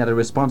bishop he had a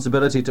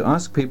responsibility to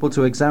ask people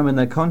to examine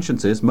their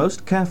consciences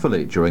most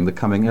carefully during the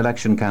coming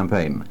election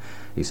campaign.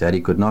 He said he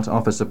could not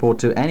offer support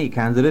to any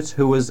candidate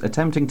who was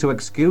attempting to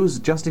excuse,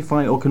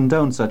 justify or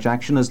condone such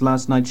action as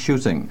last night's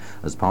shooting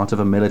as part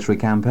of a military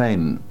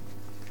campaign.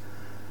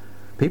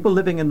 People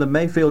living in the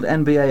Mayfield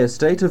NBA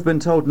estate have been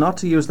told not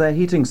to use their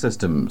heating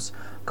systems.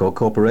 Cork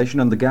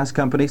Corporation and the gas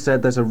company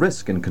said there's a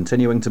risk in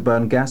continuing to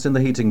burn gas in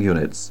the heating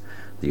units.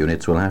 The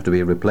units will have to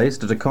be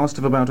replaced at a cost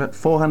of about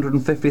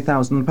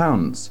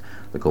 £450,000.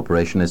 The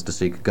corporation is to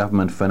seek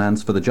government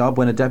finance for the job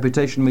when a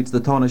deputation meets the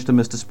Taoiseach to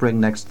Mr. Spring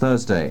next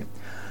Thursday.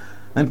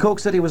 And Cork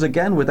City was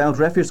again without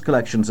refuse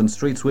collections and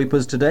street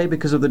sweepers today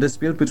because of the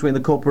dispute between the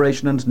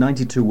corporation and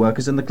 92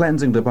 workers in the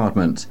cleansing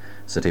department.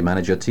 City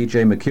manager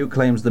TJ McHugh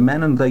claims the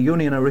men and their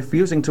union are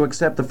refusing to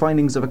accept the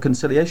findings of a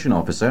conciliation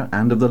officer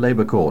and of the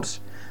Labour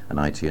Court. An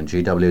IT and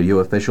GWU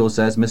official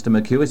says Mr.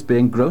 McHugh is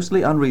being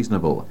grossly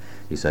unreasonable.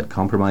 He said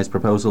compromise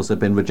proposals had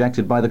been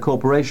rejected by the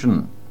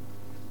corporation.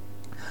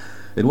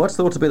 In what's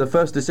thought to be the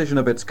first decision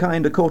of its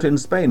kind, a court in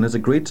Spain has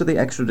agreed to the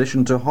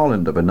extradition to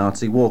Holland of a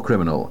Nazi war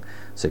criminal.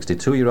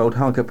 62-year-old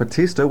Holger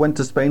Batista went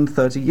to Spain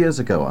 30 years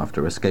ago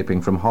after escaping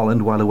from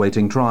Holland while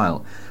awaiting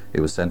trial.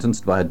 He was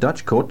sentenced by a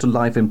Dutch court to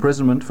life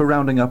imprisonment for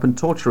rounding up and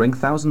torturing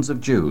thousands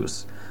of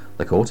Jews.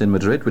 The court in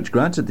Madrid, which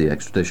granted the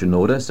extradition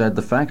order, said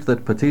the fact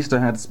that Batista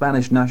had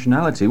Spanish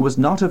nationality was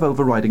not of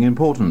overriding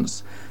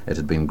importance. It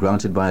had been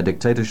granted by a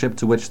dictatorship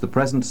to which the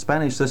present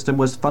Spanish system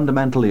was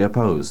fundamentally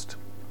opposed.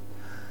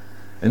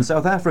 In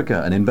South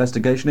Africa, an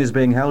investigation is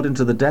being held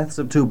into the deaths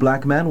of two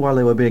black men while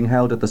they were being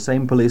held at the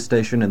same police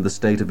station in the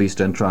state of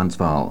Eastern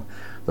Transvaal.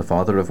 The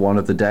father of one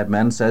of the dead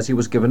men says he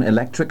was given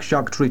electric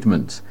shock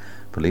treatment.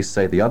 Police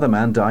say the other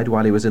man died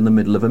while he was in the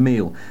middle of a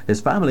meal.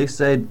 His family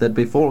said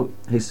before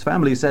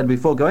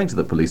going to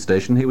the police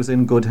station he was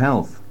in good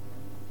health.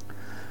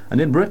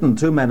 And in Britain,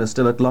 two men are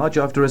still at large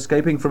after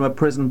escaping from a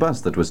prison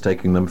bus that was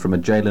taking them from a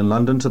jail in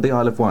London to the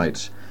Isle of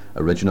Wight.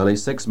 Originally,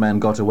 6 men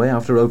got away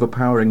after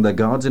overpowering their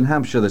guards in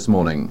Hampshire this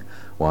morning.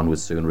 One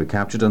was soon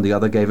recaptured and the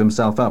other gave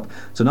himself up.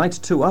 Tonight,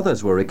 2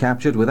 others were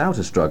recaptured without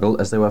a struggle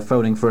as they were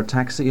phoning for a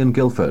taxi in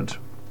Guildford.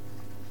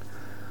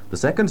 The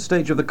second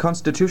stage of the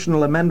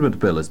Constitutional Amendment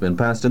Bill has been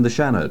passed in the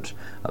Seanad.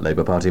 A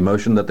Labour Party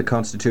motion that the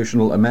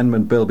Constitutional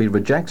Amendment Bill be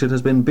rejected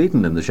has been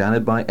beaten in the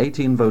Seanad by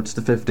 18 votes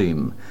to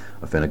 15.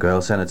 A Fine Gael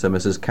Senator,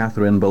 Mrs.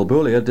 Catherine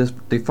Balboulia,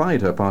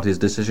 defied her party's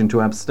decision to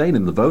abstain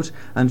in the vote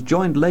and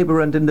joined Labour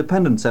and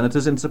Independent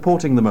senators in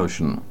supporting the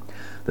motion.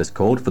 This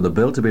called for the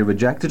bill to be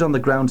rejected on the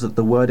grounds that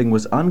the wording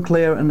was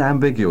unclear and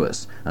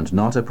ambiguous and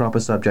not a proper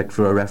subject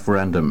for a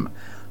referendum.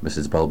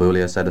 Mrs.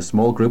 Balboulia said a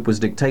small group was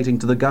dictating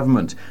to the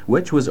government,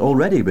 which was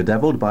already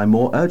bedevilled by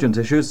more urgent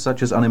issues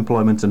such as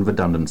unemployment and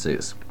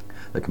redundancies.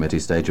 The committee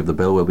stage of the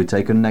bill will be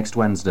taken next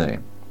Wednesday.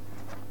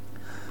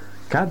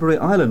 Cadbury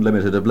Ireland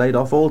Limited have laid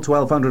off all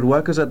 1,200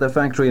 workers at their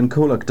factory in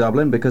Coolock,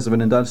 Dublin, because of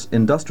an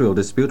industrial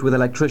dispute with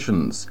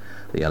electricians.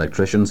 The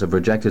electricians have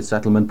rejected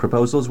settlement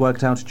proposals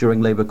worked out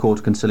during Labour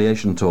Court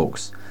conciliation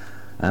talks.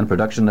 And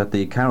production at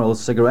the Carroll's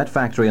cigarette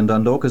factory in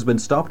Dundalk has been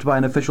stopped by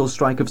an official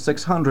strike of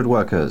 600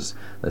 workers.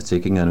 They're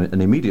seeking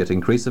an immediate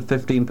increase of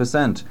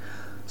 15%.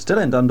 Still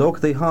in Dundalk,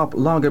 the Harp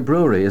Lager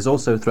Brewery is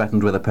also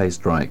threatened with a pay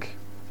strike.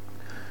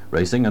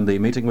 Racing and the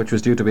meeting which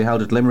was due to be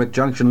held at Limerick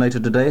Junction later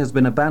today has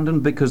been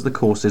abandoned because the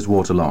course is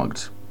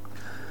waterlogged.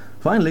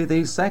 Finally,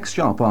 the sex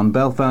shop on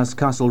Belfast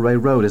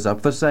Castlereagh Road is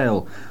up for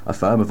sale. A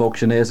firm of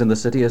auctioneers in the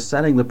city is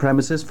selling the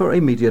premises for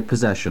immediate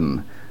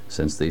possession.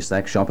 Since the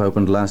sex shop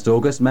opened last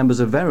August, members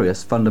of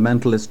various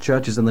fundamentalist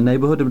churches in the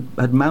neighbourhood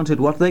had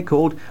mounted what they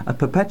called a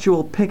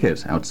perpetual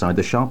picket outside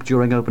the shop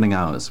during opening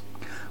hours.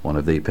 One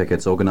of the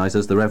picket's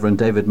organisers, the Reverend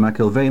David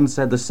McIlvaine,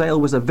 said the sale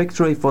was a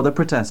victory for the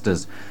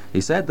protesters. He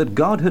said that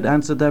God had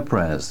answered their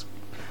prayers.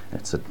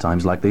 It's at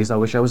times like these I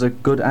wish I was a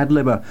good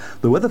ad-libber.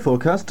 The weather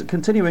forecast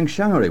continuing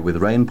showery with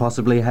rain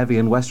possibly heavy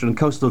in western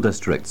coastal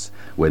districts.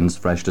 Winds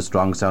fresh to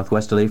strong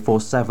southwesterly,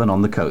 force 7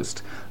 on the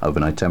coast.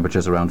 Overnight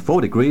temperatures around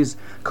 4 degrees.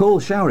 Cool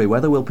showery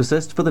weather will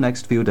persist for the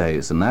next few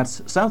days. And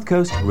that's South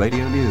Coast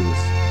Radio News.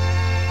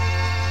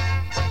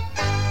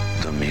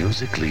 The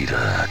music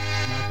leader.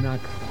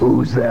 Knock.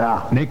 Who's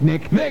there? Nick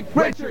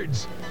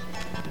Richards!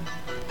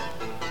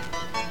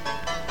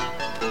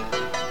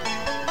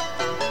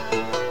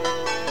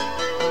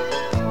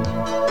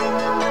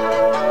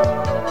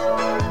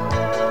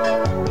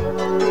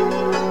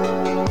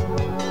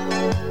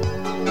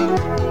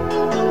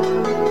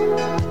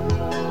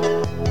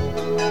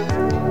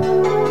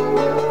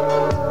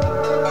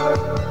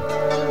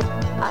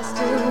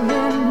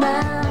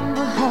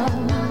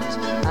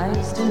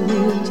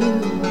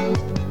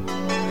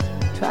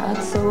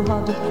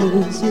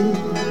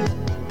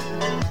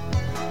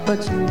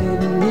 But you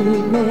didn't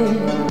need me.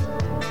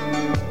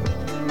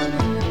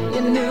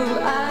 You knew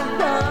I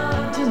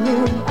loved, you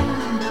knew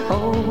I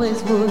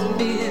always would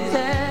be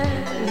there.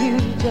 You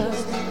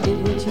just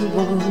did what you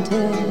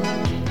wanted.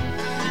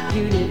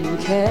 You didn't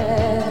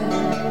care.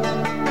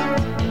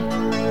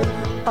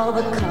 All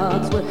the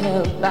cards were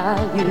held by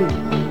you.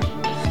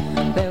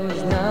 There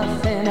was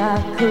nothing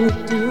I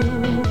could do.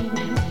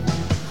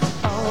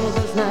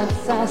 those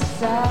nights I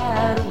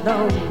sat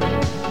alone,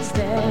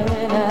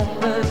 staring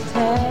at the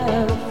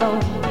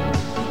telephone,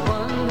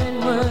 wondering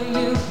were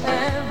you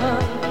ever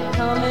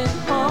coming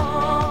home?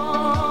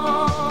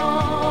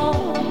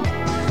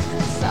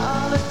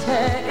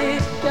 Solitaire,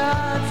 it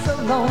got so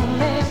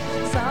lonely.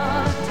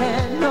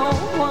 Solitaire, no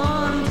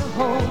one to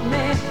hold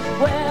me.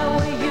 Where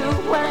were you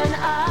when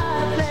I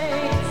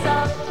played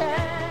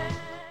solitaire?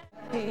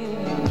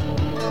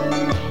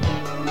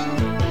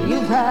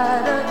 You've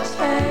had a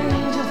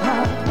change of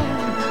heart,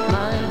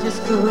 mine just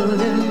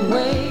couldn't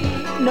wait.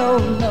 No,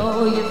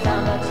 no, you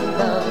found out you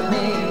loved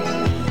me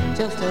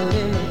just a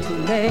little too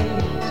late.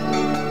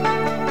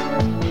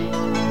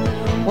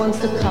 Once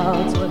the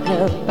cards were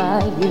held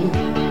by you,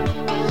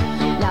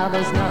 now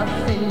there's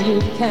nothing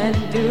you can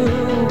do.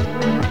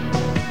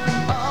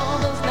 All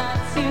those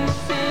nights you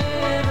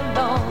sit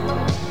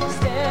alone,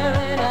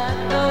 staring at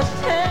the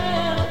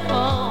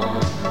telephone,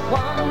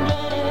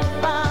 wondering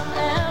if I'm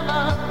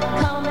ever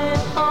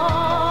coming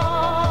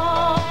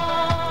home.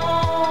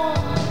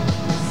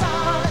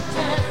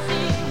 Solitaire,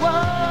 see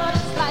what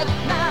it's like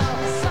now.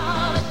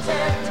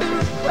 Solitaire, to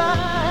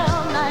cry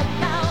all night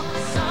now.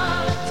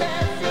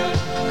 Solitaire, see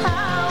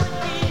how it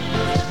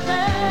feels to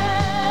play.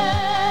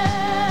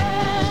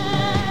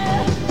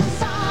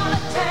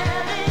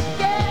 Solitaire, it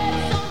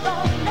gets so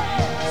lonely.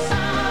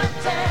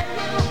 Solitaire,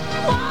 you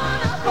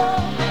wanna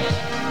hold me.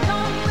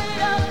 Don't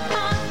wait up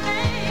on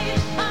me,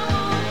 I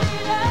won't be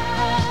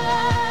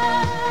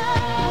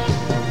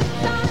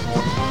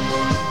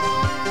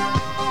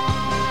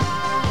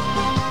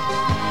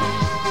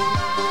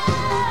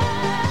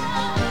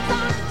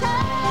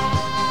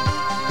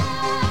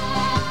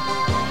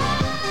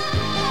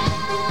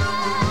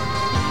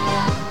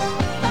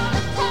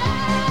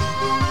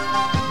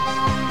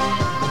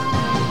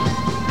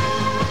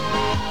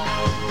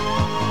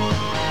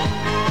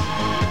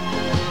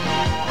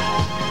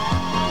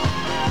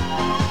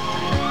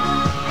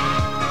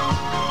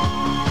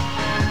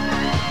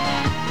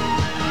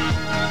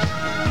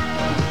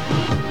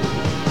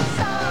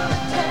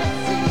Solitaire,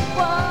 see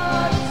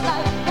what it's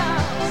like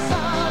now.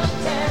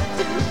 Solitaire,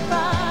 to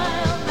cry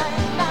all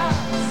night now.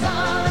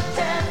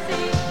 Solitaire,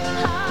 see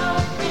how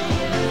it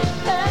feels to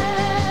play.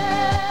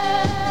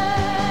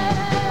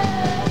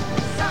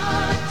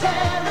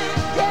 Solitaire, it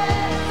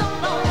gets so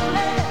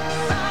lonely.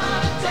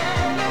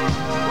 Solitaire, you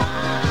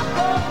wanna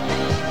hold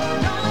me.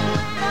 Don't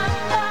wait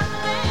up on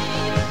me,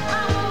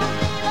 I won't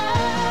be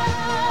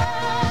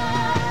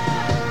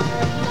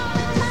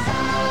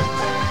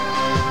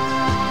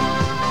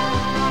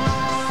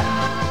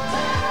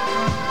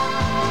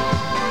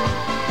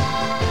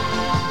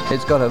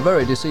It's got a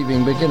very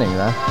deceiving beginning,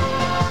 that.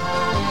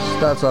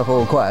 Starts off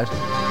all quiet,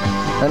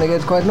 and it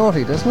gets quite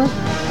naughty, doesn't it?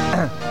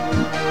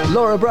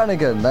 Laura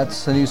Branigan,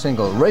 that's a new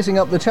single, racing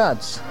up the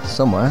charts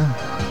somewhere.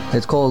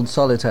 It's called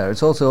Solitaire.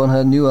 It's also on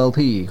her new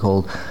LP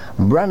called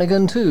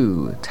Branigan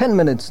 2. 10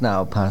 minutes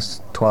now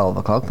past 12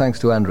 o'clock. Thanks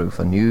to Andrew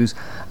for news,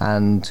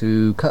 and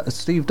to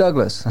Steve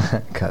Douglas.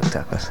 Kurt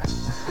Douglas.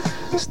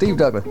 Steve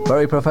Douglas.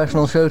 Very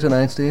professional show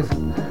tonight, Steve.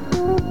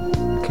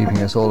 Keeping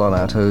us all on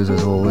our toes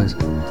as always.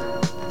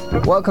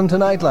 Welcome to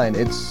Nightline.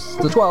 It's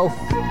the 12th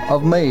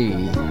of May,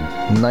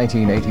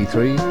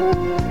 1983.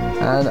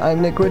 And I'm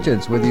Nick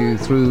Richards with you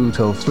through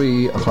till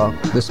 3 o'clock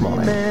this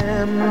morning.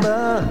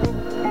 Remember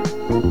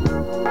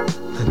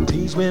the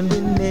days when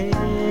we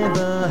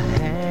never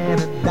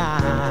had a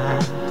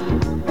dime,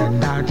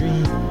 and our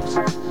dreams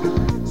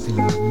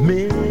seemed a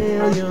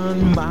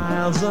million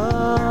miles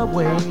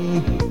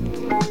away.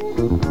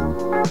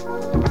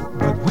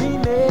 But we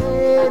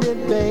made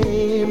it,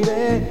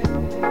 baby,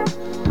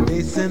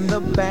 facing the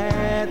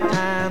bad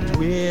times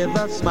with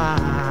a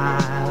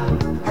smile.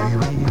 Here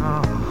we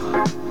are,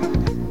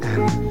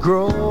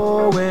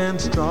 growing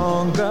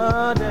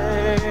stronger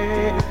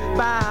day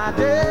by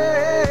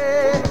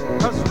day.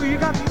 'Cause we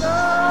got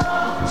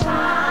love,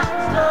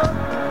 times, love,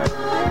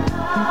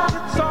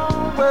 it's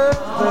always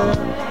there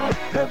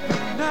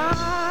every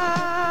night.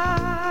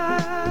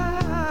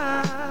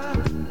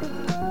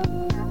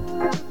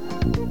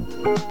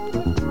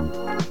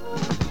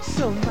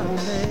 So my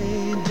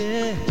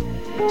lady,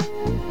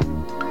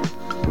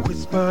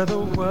 whisper the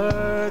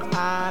words I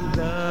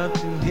love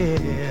to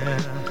hear.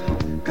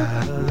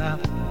 Gotta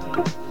love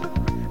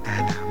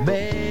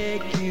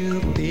make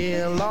you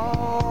feel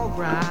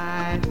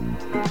alright.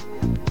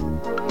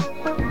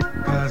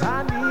 'Cause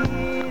I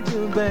need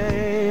you,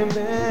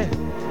 baby,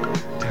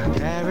 to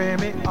carry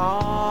me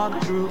on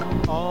through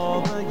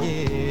all the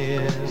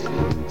years.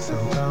 So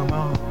come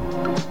on,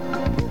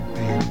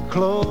 baby,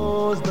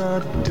 close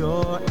the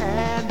door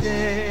and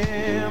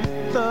dim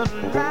the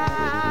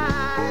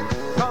light.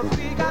 'Cause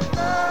we got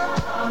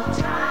love,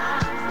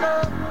 times,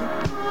 love,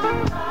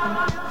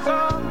 it's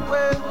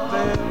always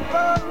there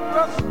for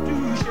us to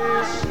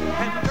share.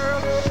 And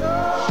girl, it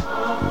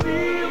sure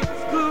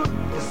feels good.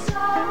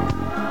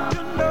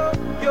 You know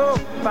you're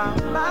by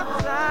my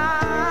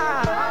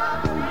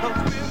side. 'Cause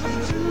we're the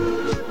two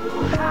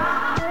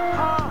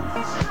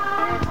hearts,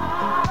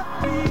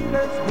 feel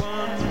as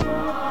one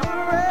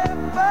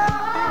forever.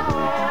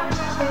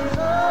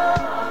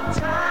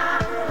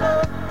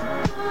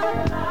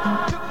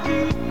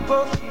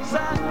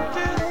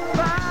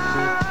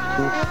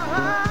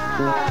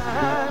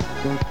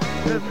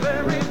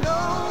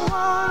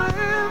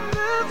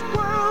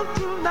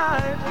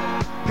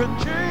 can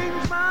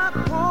change my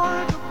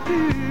point of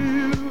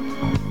view.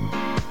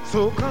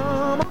 So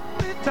come on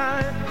me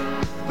tight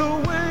the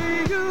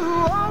way you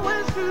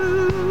always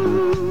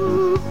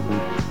do.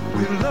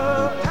 We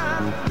love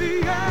happy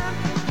and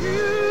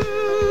you.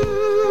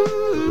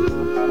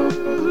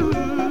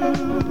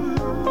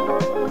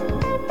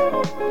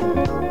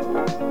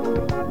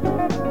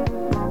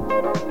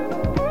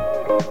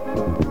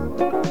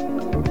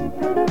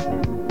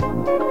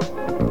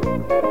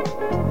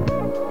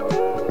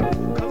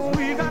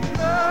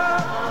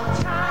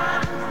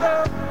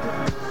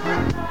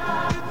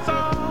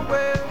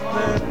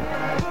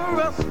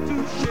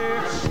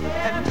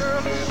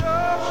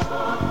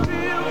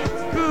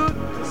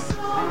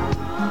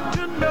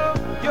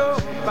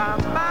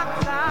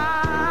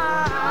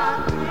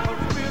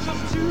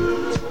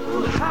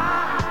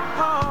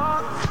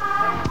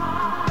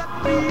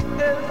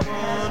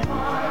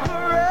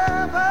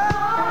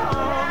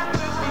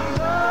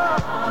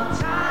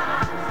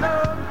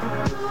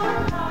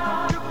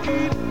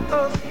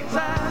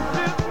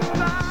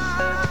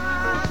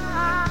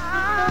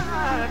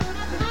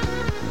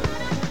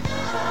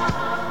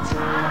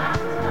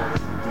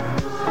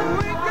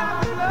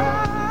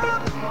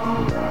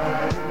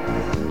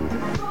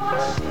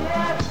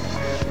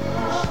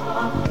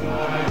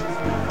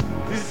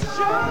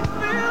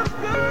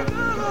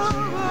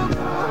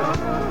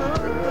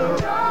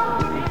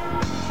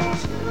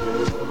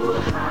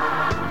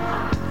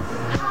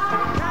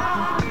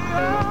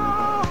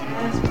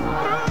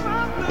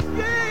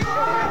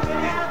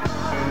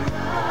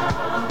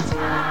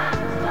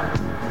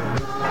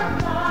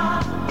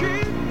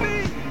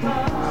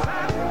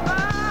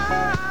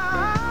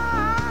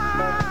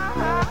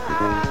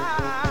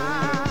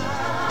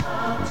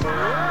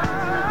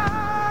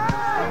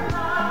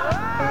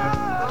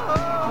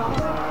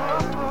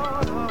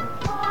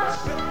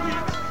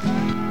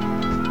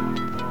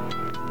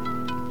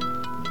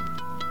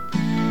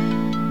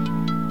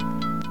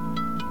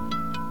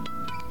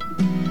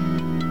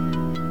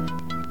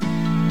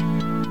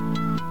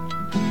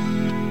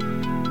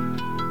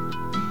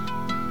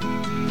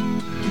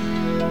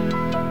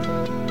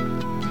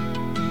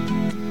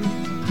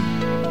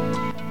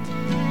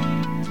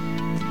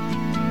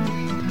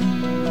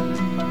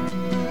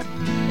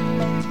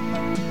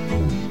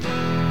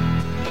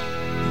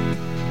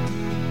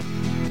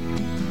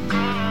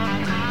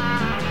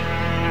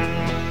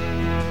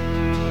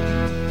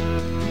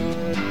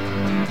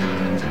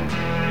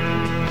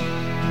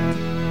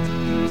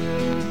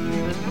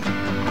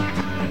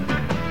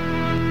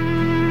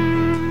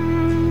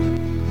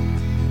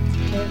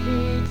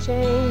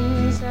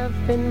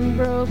 Been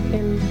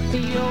broken,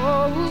 the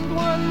old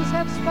ones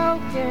have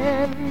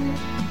spoken.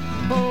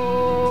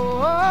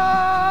 Old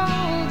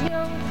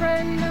young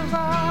friend of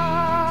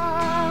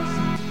ours,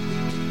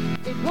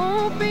 it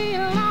won't be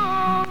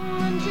long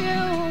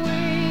until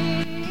we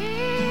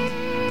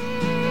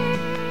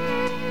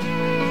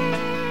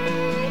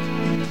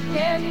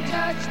can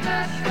touch the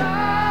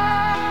stars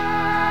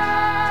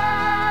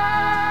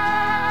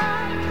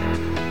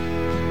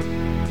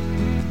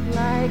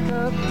like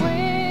a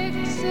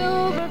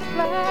quicksilver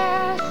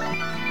flash.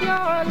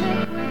 Your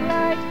liquid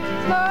light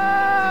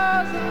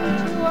flows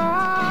into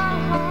our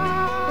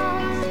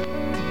hearts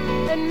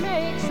and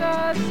makes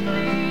us feel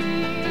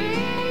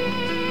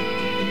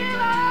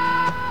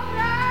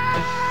alright.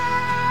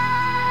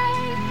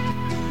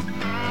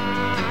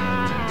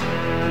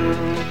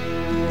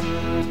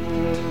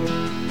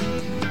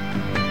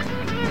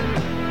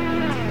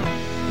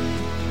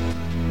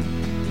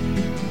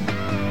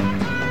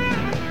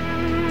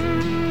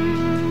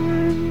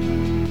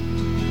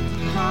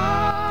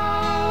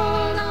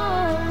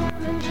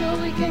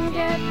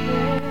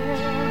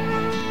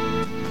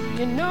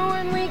 You know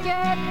when we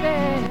get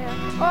there,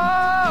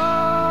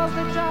 all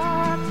the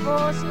dark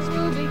forces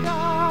will be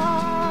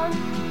gone.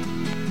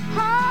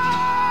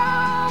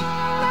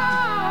 Hold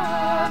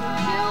on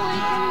till we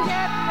can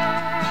get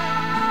there.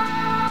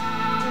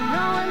 You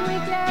know when we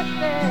get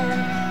there,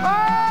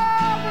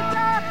 all the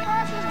dark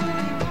forces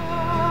will be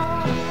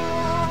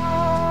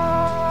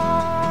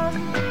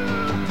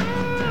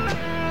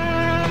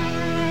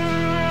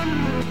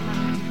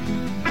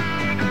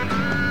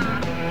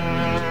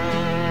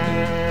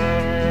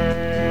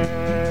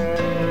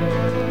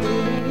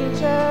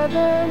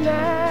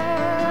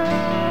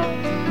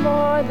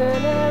more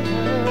than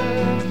ever.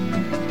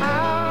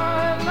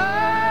 Our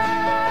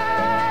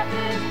love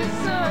is the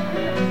sun.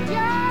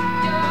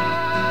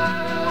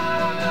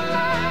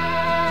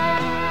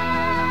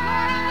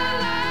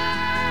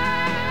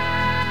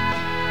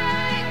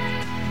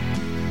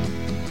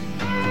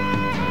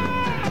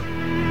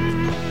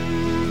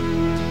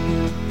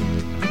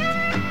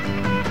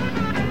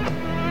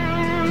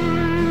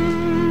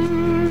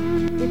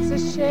 It's a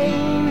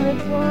shame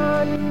that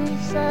one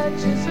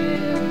such as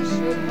you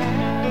should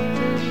have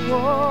to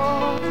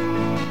walk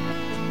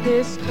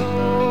this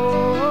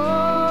cold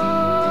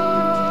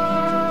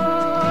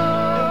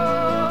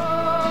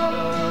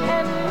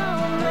and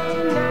lonely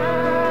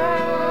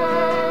night.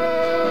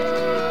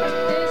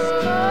 This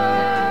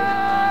cold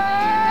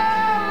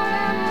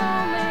and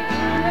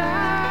lonely night.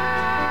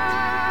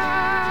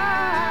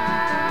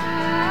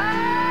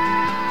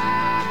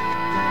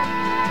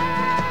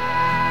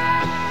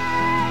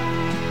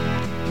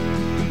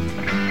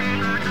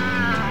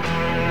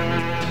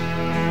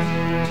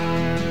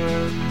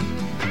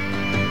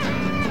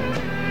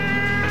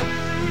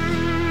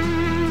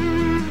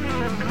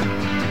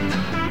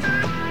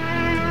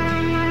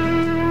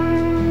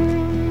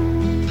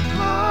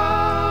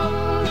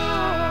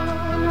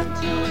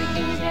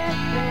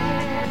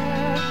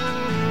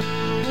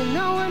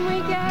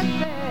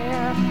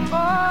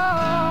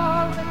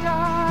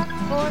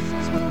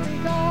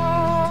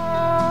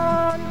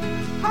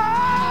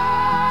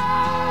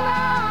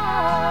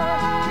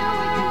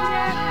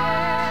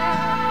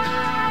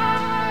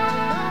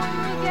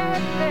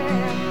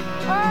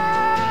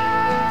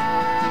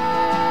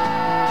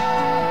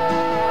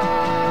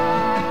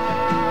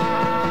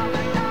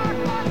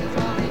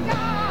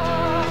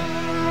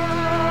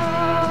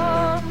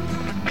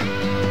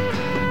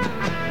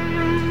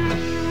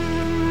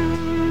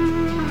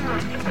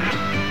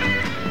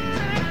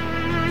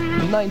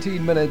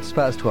 19 minutes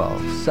past 12.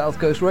 South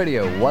Coast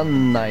Radio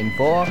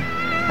 194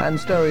 and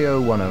Stereo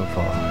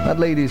 104. That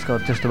lady's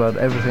got just about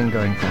everything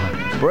going for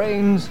her.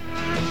 Brains,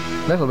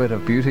 little bit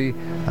of beauty,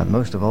 and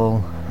most of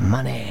all,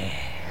 money.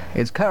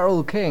 It's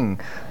Carole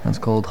King. That's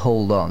called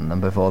Hold On. And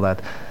before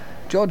that,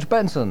 George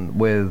Benson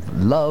with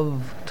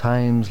Love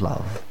Times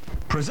Love.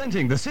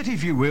 Presenting the City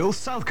View Wheels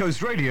South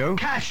Coast Radio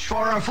Cash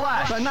for a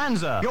Flash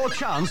Bonanza. Your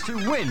chance to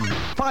win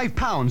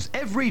 £5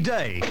 every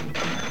day.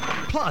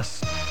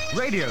 Plus,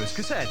 radios,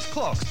 cassettes,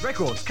 clocks,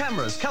 records,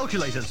 cameras,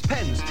 calculators,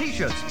 pens,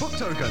 t-shirts, book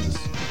tokens.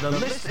 The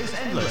list is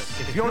endless.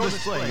 If you're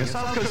displaying a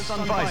South Coast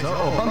Sun visor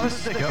or bumper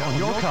sticker on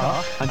your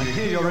car and you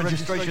hear your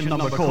registration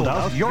number called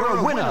out, you're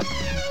a winner.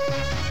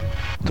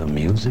 The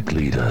music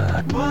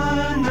leader.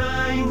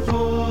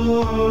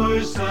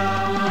 194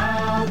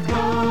 South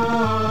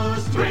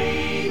Coast Radio.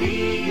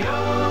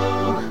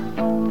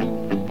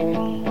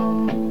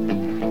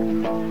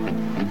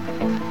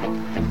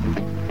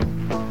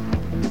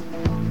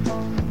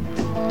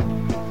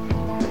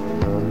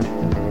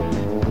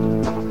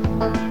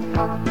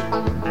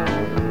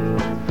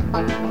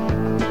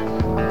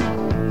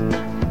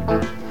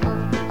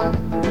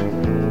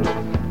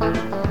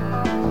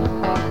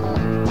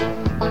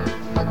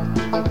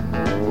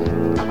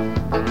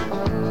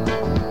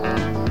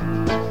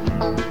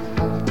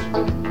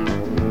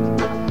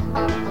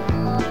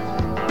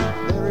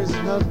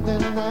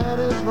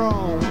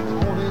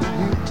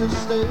 To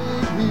stay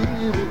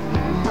here with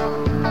me.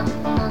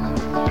 I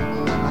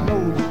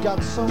know you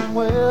got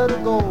somewhere to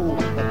go,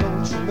 but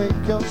don't you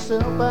make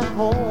yourself at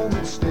home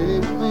and stay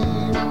with me.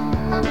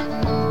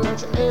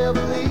 Don't you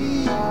ever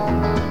leave.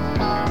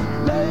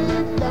 Lay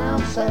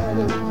down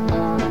Sally,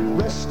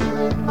 resting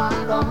in my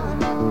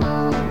arms.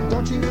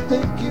 Don't you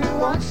think you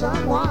want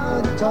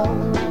someone to talk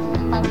to?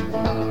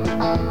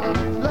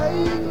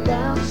 Lay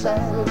down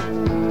Sally,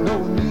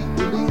 no need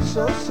to leave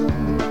so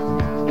soon.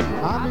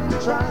 I've been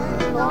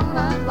trying all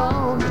night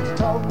long to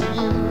talk to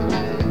you.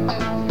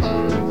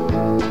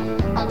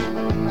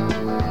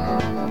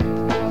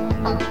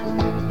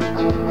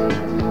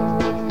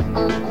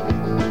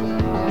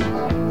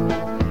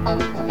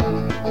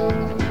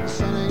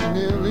 Sun ain't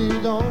nearly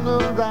on the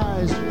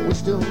rise. We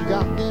still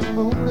got the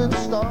moon and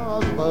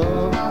stars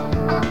above.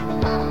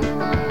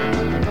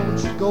 Don't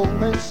you go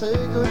and say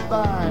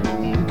goodbye.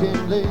 You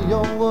can lay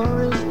your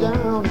worries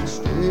down and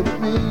stay with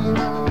me.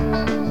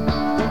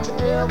 Don't you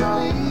ever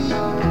leave.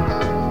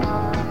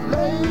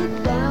 Lay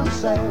down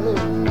Sally,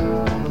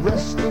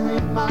 resting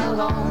in my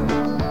arms.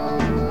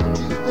 Don't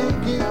you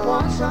think you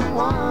want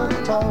someone to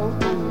talk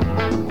to?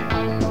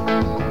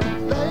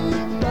 Lay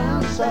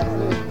down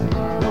Sally,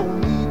 no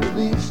need to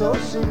leave so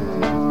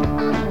soon.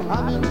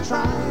 I've been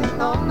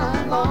trying all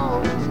night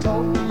long to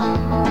talk to you.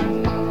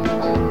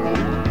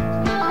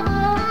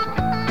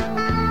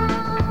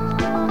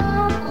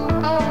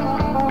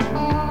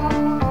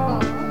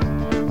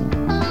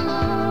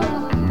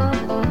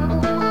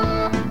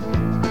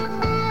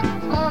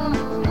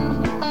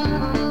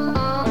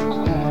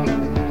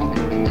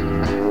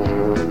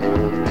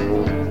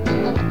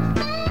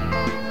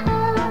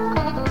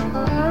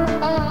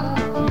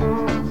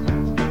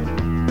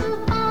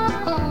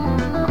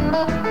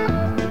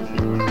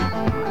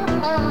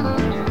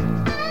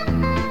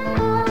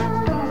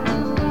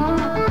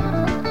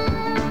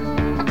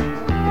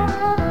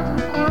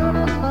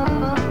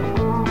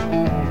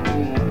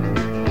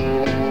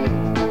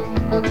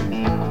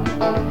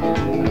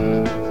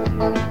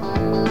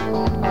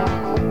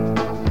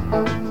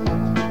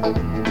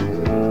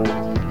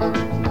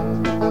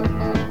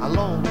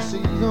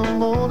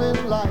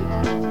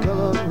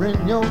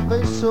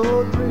 So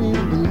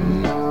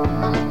dreamy.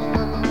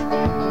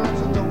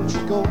 So don't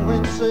you go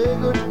and say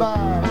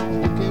goodbye.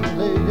 You can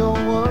lay your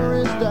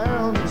worries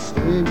down and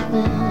stay with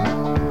me.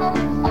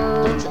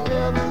 Don't you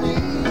ever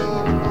leave.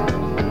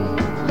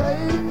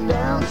 Lay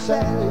down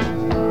Sally,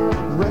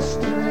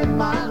 resting in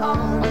my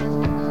arms.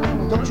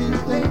 Don't you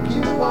think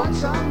you want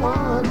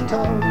someone to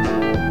talk to?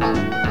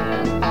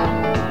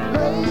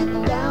 Lay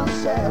down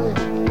Sally,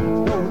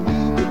 no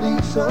need to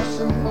leave so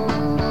soon.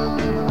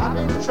 I've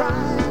been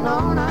trying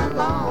all night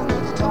long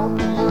to talk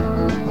to you.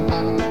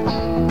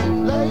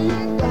 Lay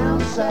down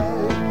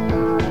Sally,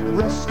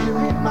 resting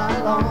in my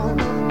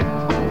arms.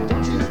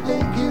 Don't you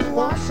think you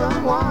want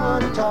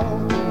someone to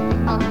talk to?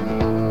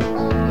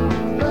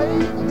 Lay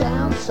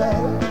down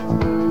Sally,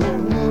 no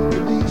need to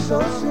leave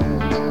so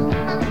soon.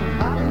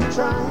 I've been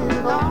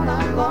trying all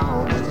night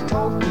long to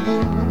talk to you.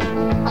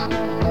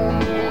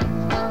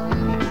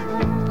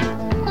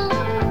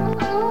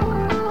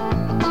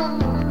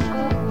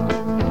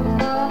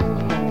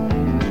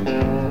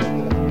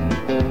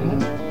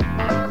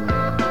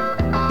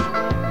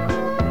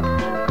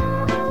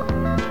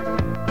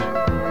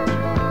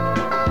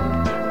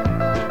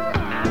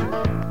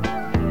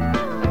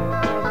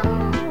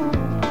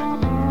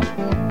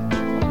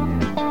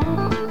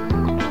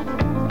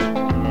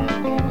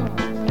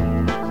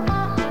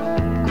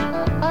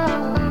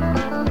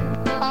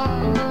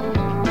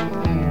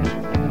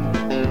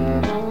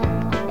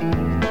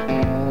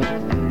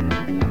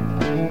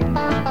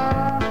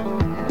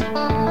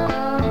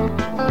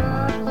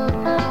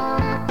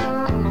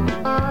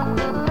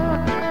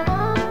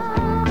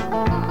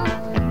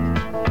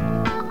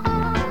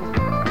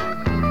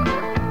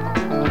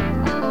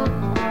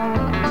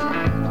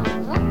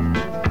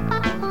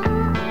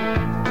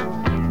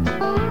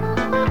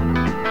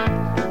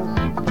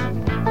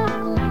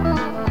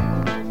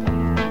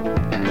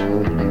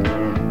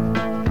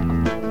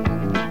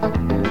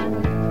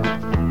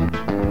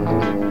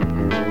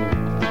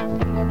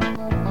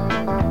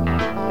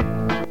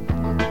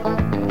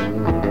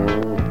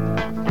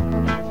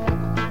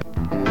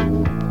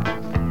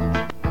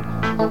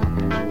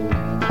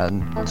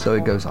 so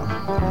it goes on.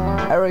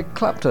 Eric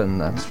Clapton,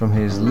 that's from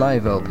his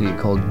live LP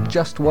called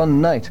Just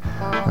One Night.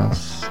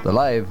 That's the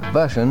live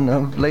version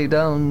of Lay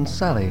Down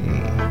Sally.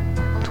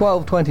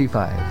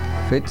 12:25.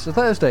 It's a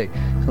Thursday,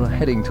 sort of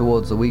heading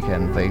towards the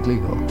weekend vaguely,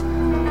 or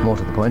more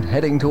to the point,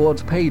 heading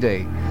towards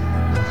payday.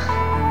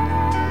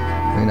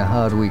 Been a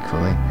hard week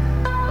for me.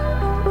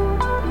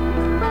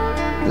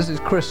 This is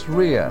Chris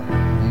Rea.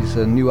 He's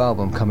a new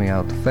album coming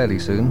out fairly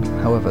soon.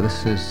 However,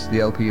 this is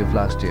the LP of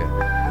last year.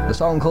 The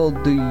song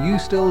called Do You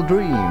Still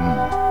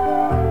Dream?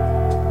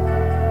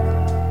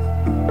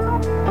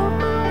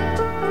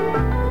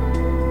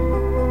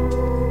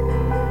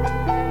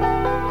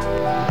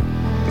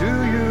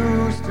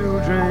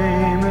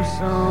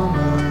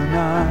 Summer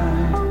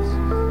nights,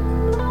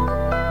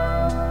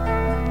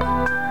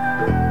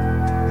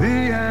 the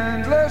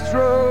endless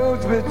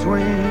roads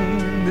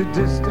between the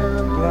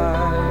distant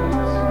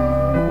lights.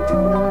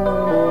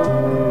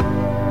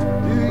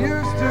 Do you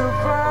still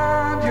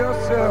find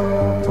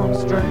yourself on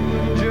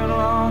strange and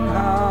long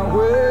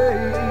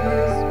highways,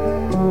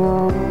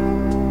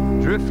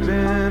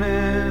 drifting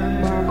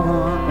into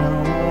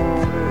unknown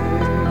fate?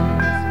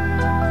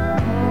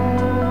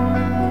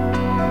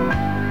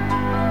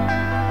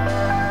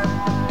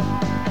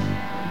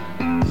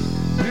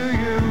 Do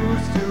you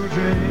still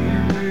dream?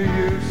 Do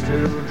you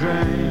still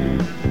dream?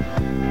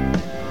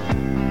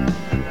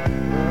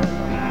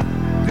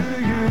 Do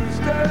you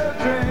still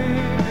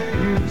dream?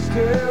 Do you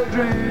still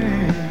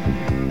dream?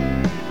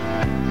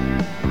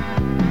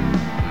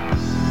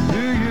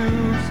 Do you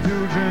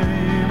still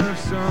dream of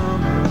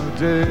summer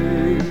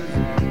days?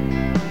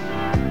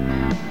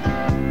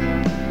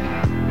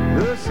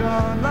 The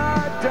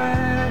sunlight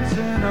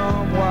dancing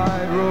on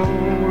white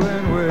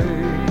rolling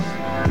waves,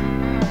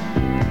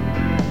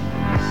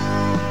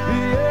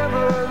 the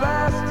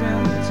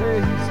everlasting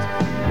taste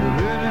of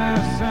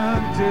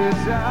innocent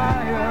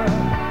desire,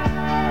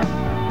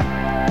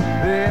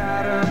 the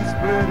atom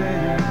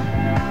splitting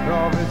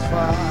of its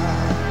fire.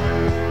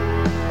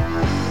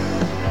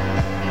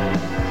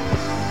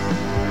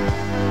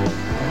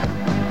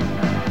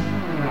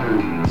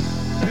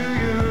 Do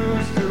you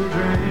still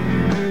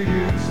dream? Do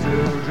you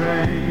still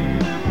dream?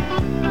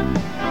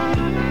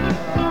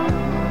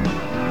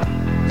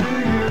 Do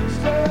you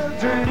still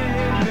dream?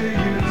 Do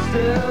you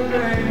still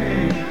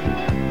dream?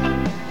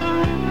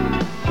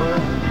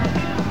 Well,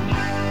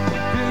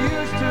 do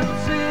you still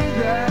see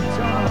that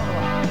tunnel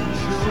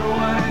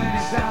showing any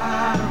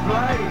sign of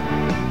light?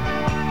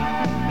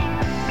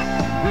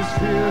 This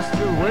feels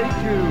to wake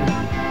you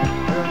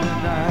in the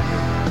night.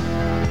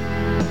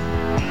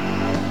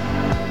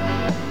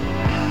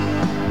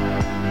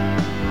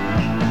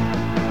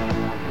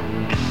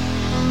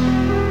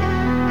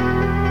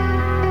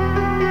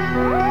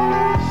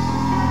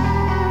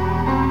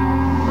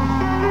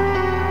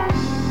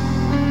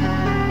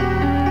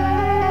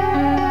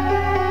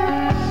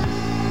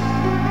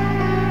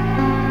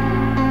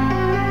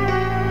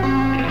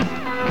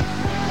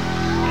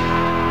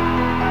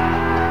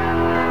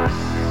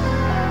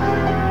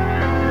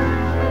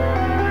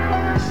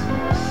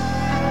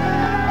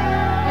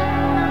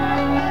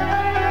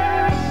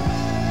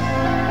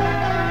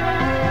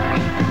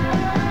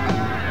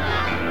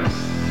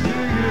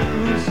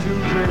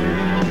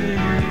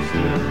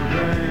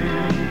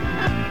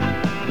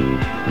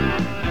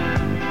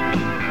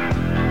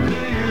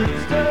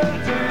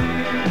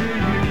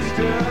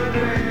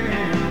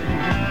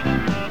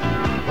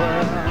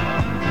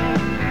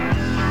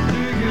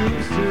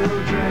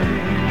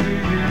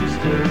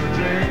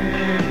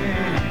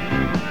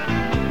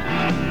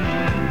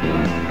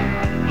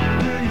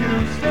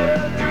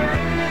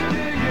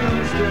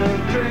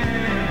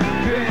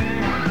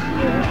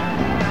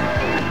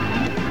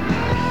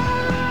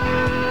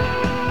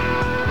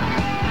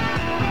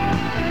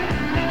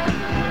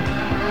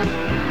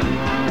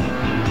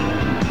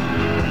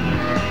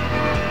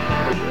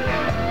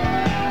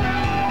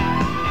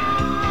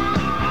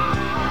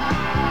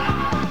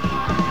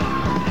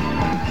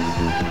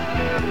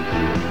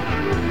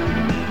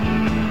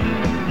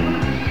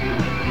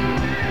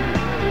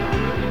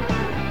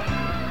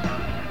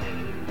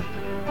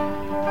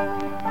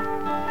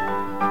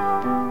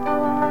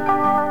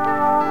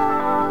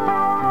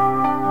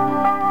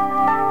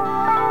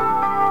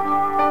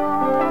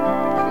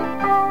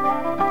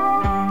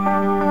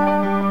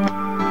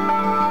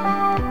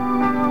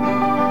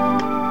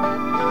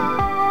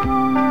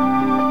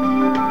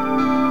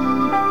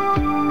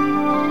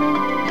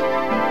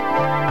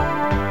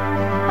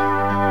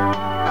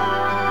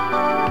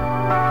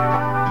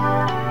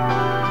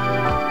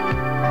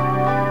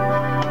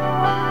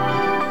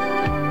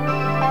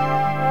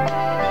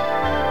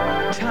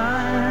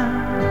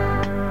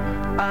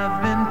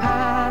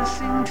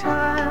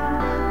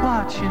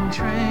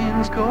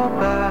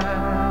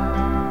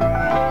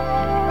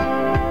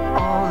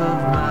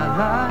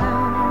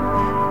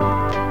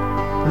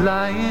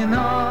 Lying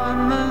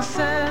on the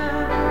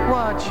sand,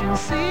 watching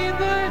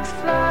seabirds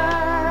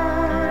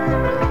fly,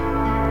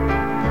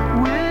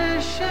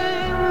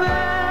 wishing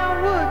there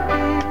would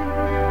be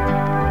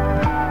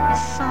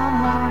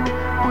someone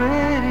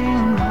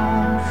waiting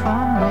home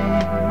for me.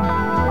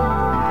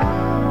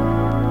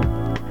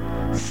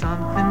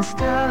 Something's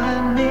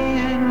telling me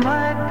it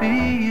might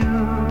be you.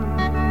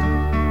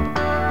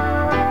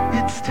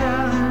 It's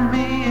telling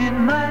me it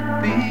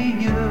might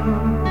be you.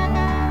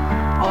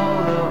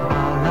 All of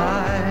my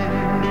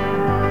life,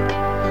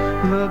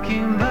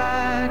 looking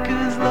back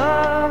as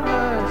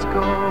lovers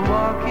go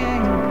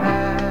walking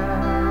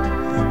past.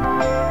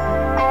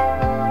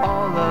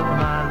 All of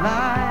my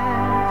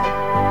life,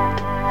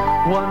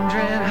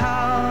 wondering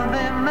how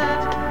they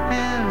met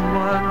and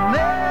what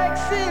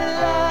makes it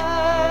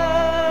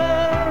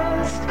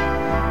last.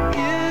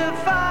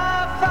 If I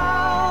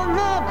found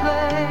the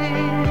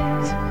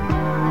place,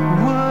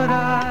 would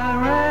I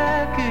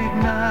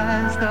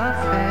recognize the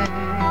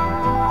face?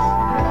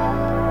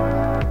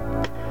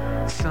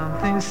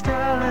 Something's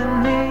telling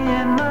me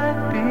it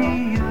might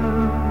be you.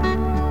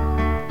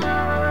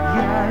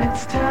 Yeah,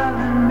 it's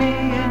telling me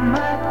it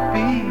might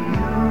be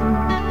you.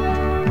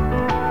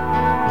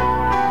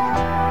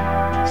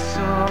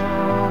 So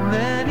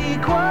many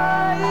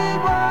quiet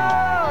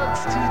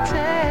walks to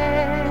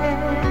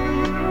take,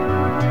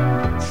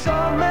 so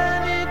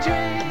many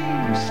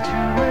dreams to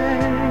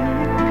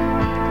wake,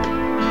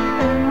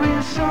 and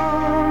with so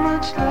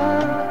much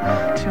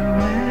love to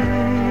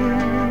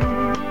make.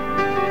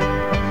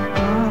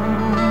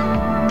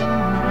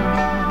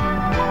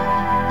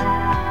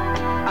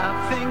 I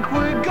think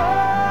we're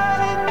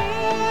gonna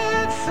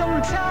need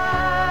some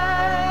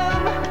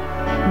time.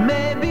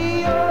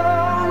 Maybe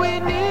all we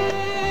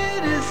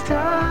need is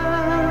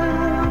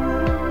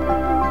time.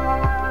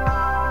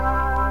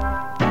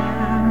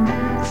 And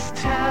it's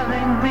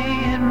telling me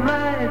it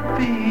might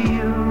be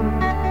you.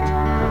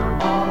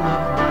 All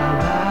of my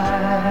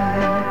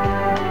life.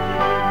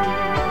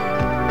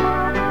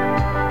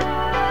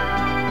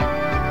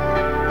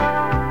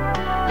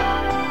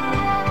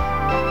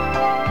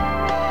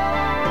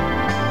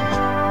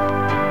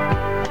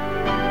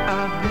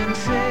 I've been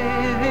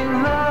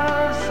saving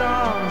love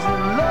songs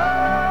and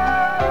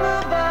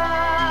lullabies,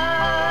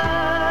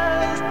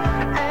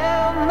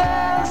 and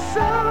there's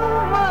so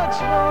much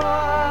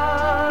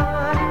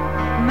more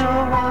no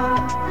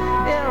one's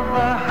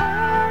ever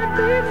heard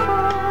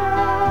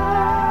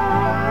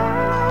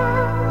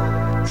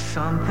before.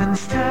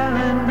 Something's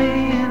telling me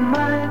it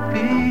might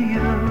be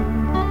you.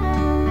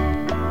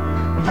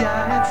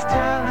 Yeah, it's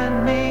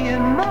telling me it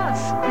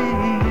must be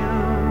you.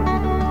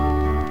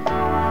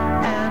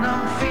 And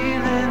I'm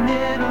feeling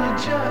it'll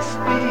just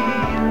be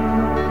you.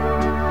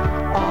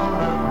 All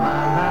of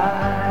my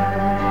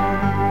life.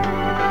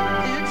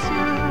 It's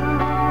you.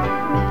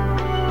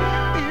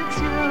 It's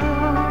you.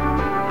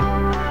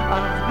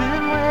 I've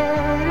been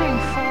waiting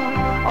for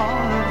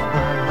all of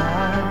my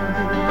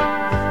life.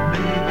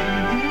 Baby,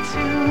 it's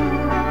you.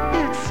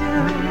 It's you.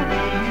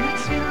 Baby,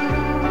 it's you.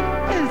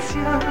 It's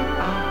you.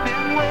 I've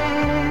been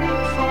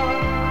waiting for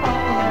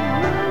all of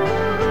my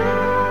life.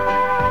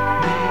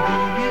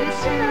 Baby,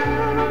 it's you.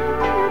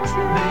 It's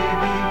you.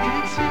 Baby,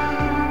 it's you.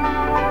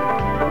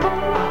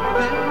 I've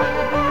been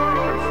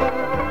waiting for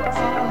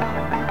all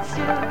of it's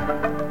you.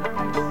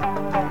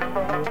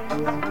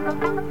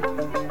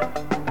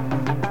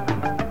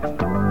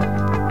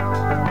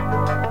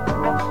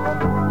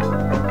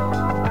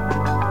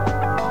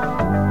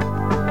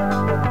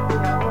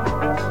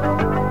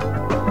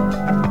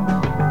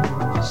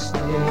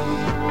 Stay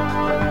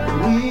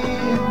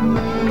with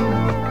me,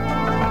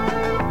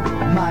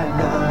 my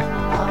love.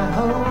 I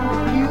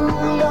hope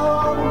you'll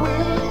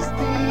always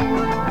be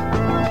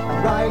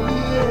right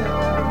here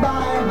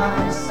by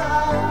my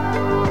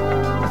side.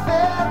 If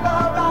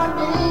ever I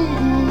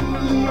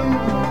need you,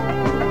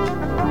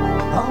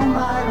 oh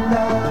my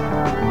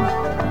love,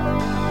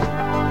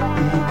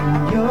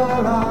 in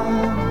your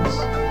arms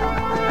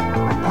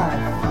I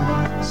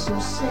feel so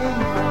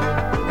safe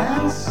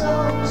and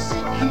so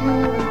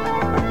secure.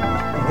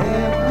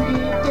 Every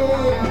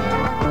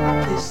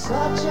day is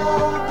such a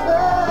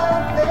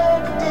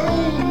perfect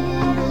day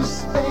to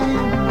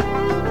spend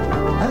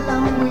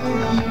along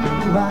with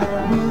you. I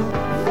will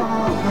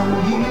follow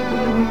you.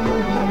 Will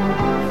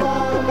you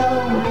follow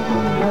me?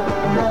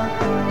 All the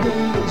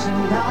days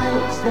and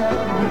nights that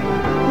we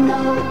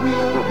know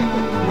will be.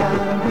 I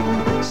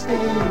will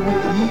stay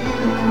with you.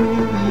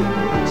 Will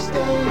you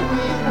stay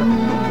with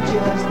me?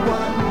 Just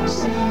one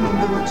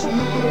single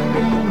cheer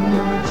in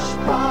each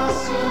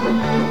passing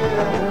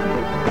year.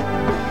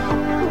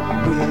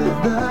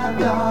 With the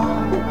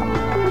dawn,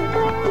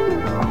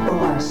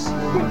 oh, I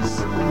see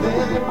so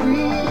very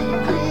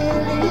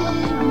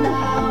clearly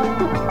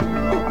now.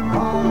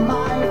 All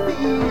my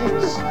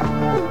fears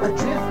are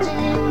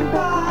drifting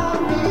by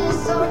me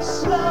so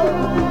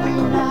slowly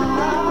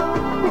now,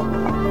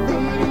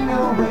 fading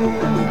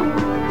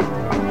away.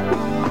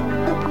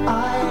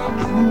 I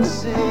can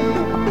say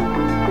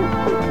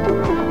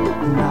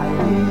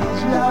night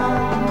is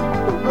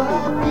long,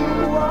 but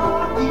you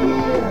are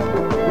here.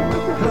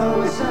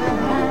 Close a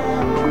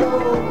hand,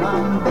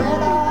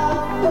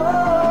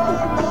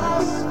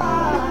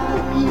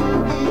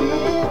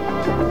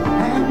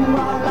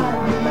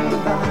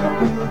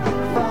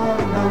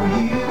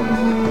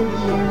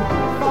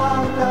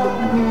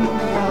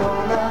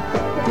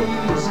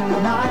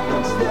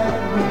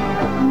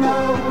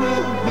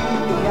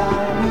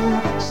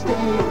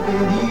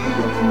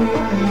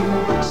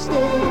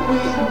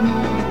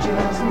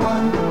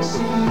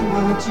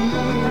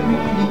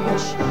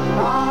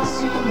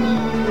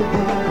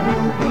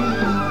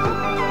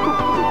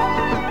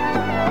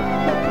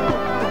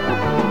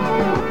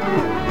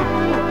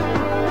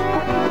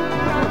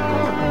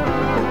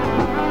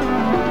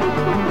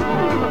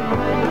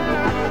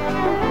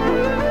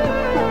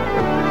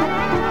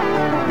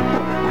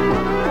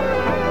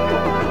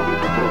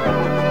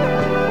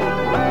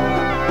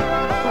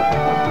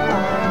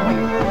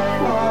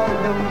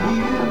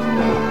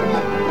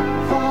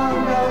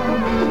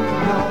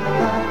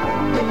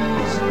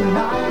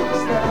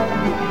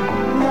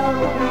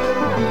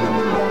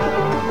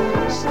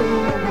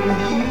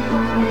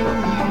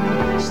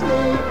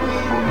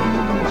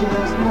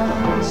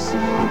 one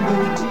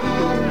single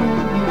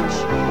teach.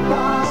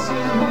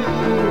 Passing me,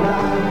 I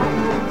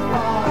will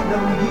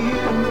follow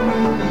you.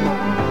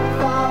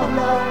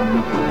 Follow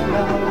me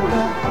all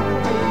the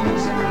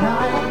days and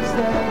nights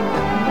that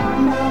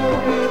no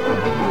will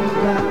be.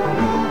 I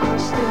will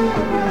stay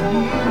with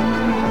you.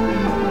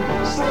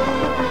 Stay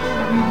with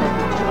you.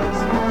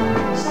 Just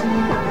one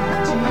single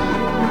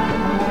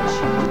teach.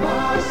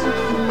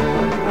 Passing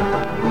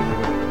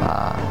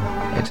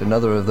me, it's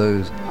another of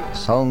those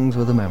songs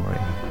with a memory.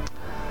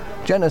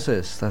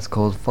 Genesis, that's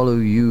called Follow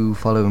You,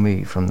 Follow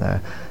Me from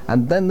there.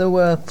 And then there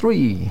were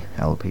 3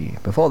 LP.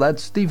 Before that,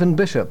 Stephen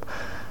Bishop.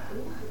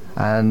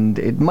 And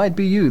It Might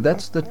Be You,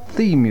 that's the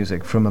theme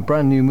music from a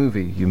brand new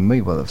movie you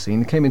may well have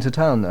seen. It came into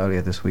town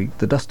earlier this week,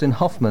 the Dustin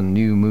Hoffman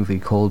new movie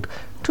called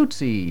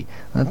Tootsie.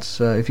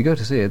 That's, if you go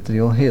to see it,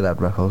 you'll hear that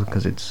record,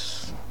 because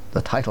it's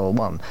the title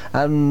one.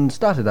 And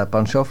started that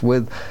bunch off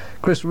with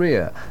Chris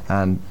Rea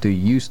and Do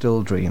You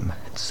Still Dream.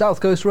 It's South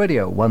Coast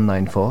Radio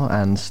 194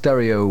 and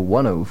Stereo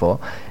 104.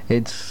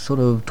 It's sort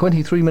of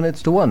 23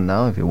 minutes to 1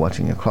 now if you're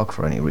watching your clock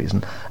for any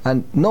reason.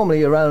 And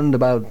normally around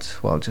about,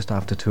 well, just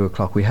after 2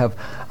 o'clock we have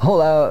a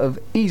whole hour of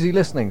easy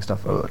listening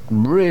stuff,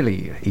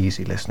 really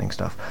easy listening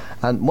stuff.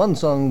 And one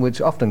song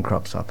which often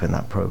crops up in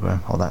that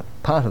program, or that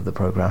part of the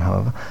program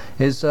however,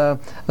 is a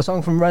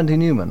song from Randy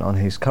Newman on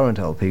his current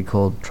LP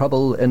called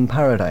Trouble in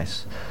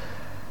Paradise.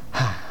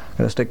 I'm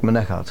going to stick my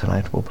neck out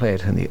tonight. We'll play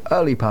it in the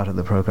early part of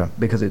the program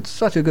because it's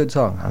such a good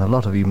song and a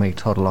lot of you may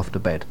toddle off to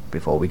bed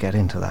before we get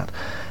into that.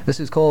 This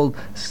is called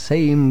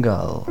Same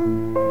Girl.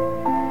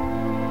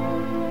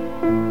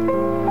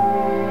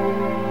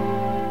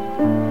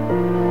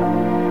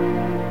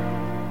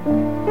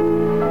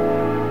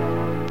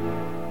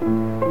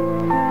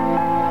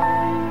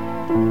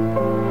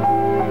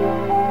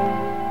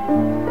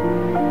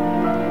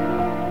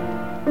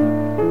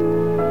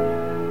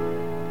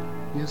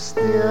 You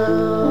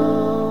still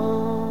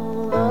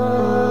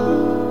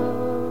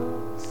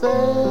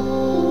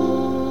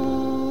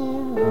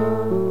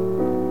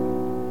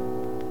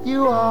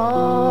you always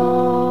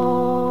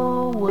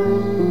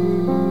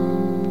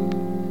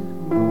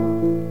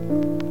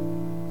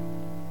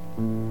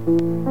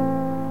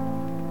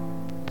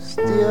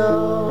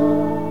still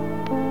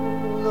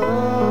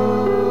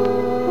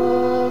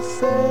the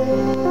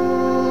same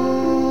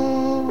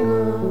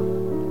girl.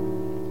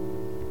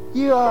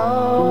 You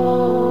always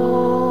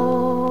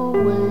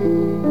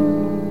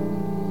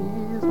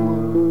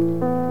were.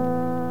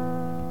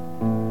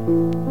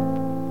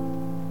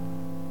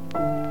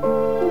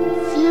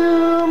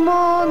 Few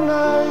more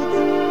nights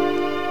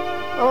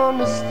on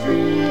the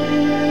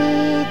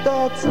street,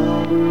 that's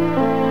all.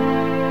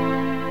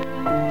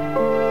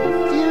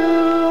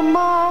 Few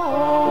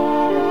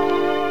more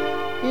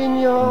in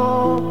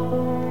your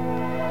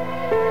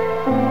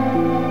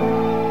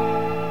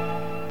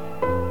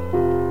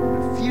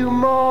few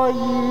more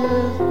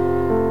years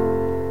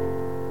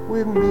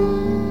with me,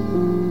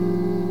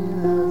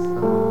 that's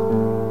all.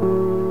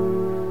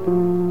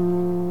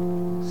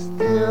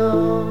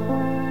 Still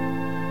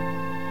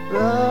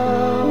the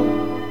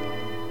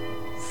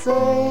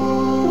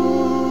same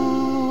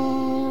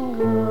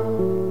girl,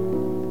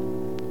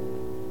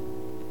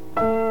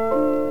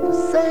 the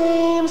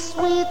same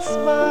sweet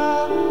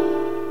smile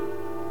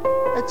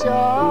that you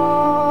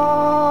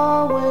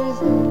always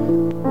had,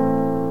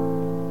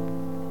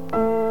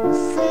 the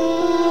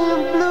same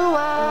blue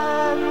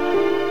eyes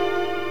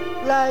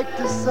like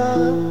the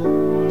sun,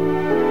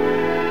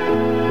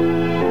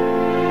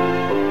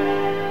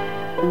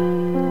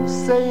 the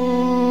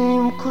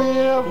same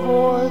clear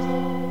voice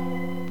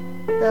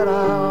that I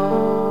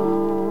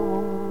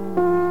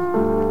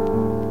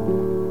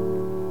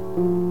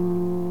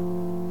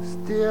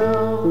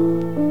still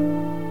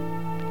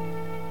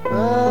the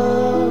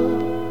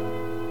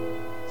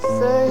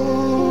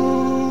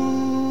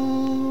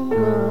same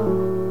girl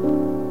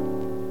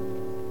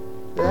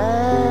that I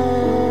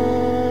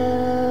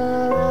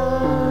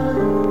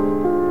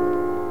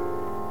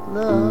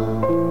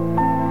love.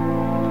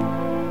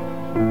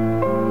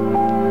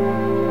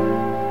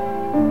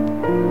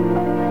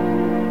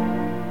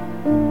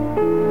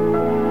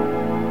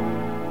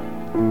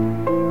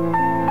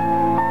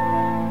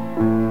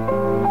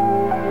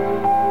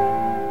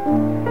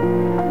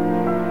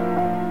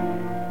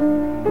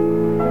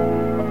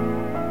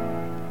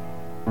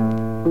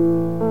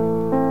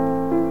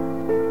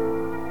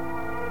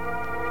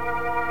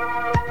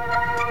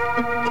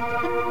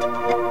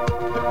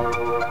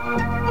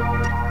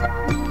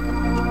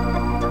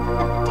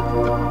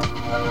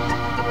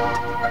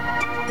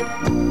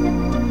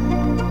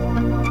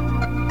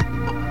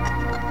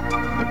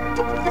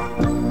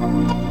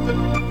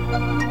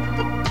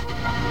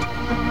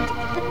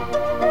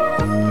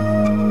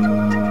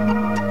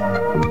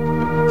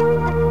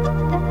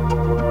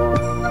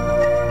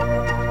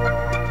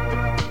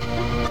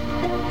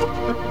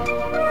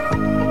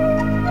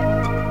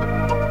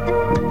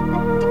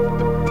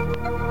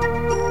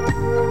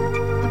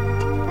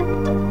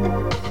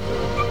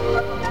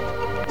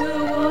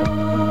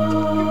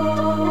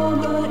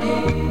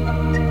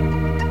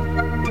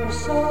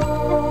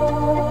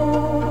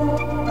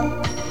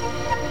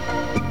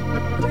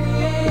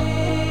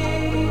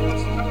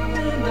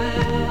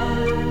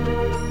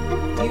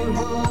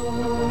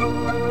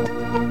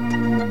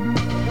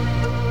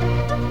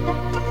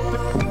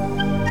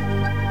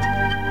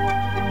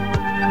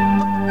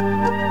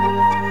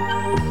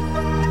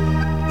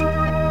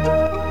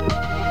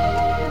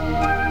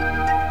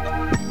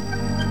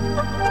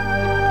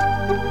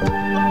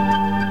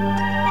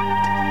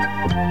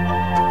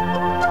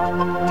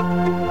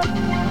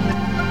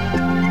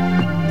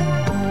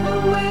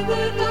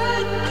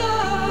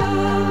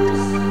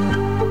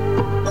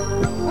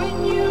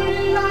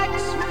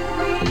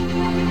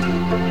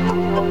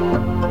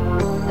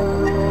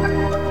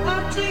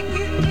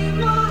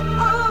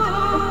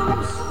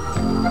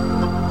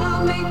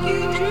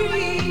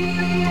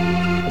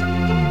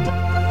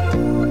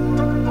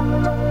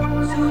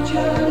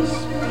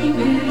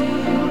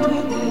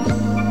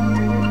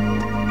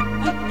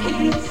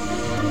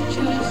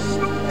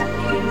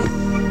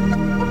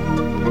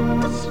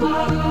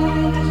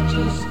 eyes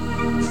just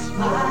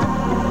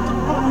smile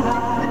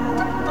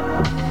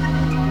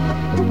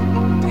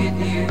with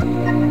you.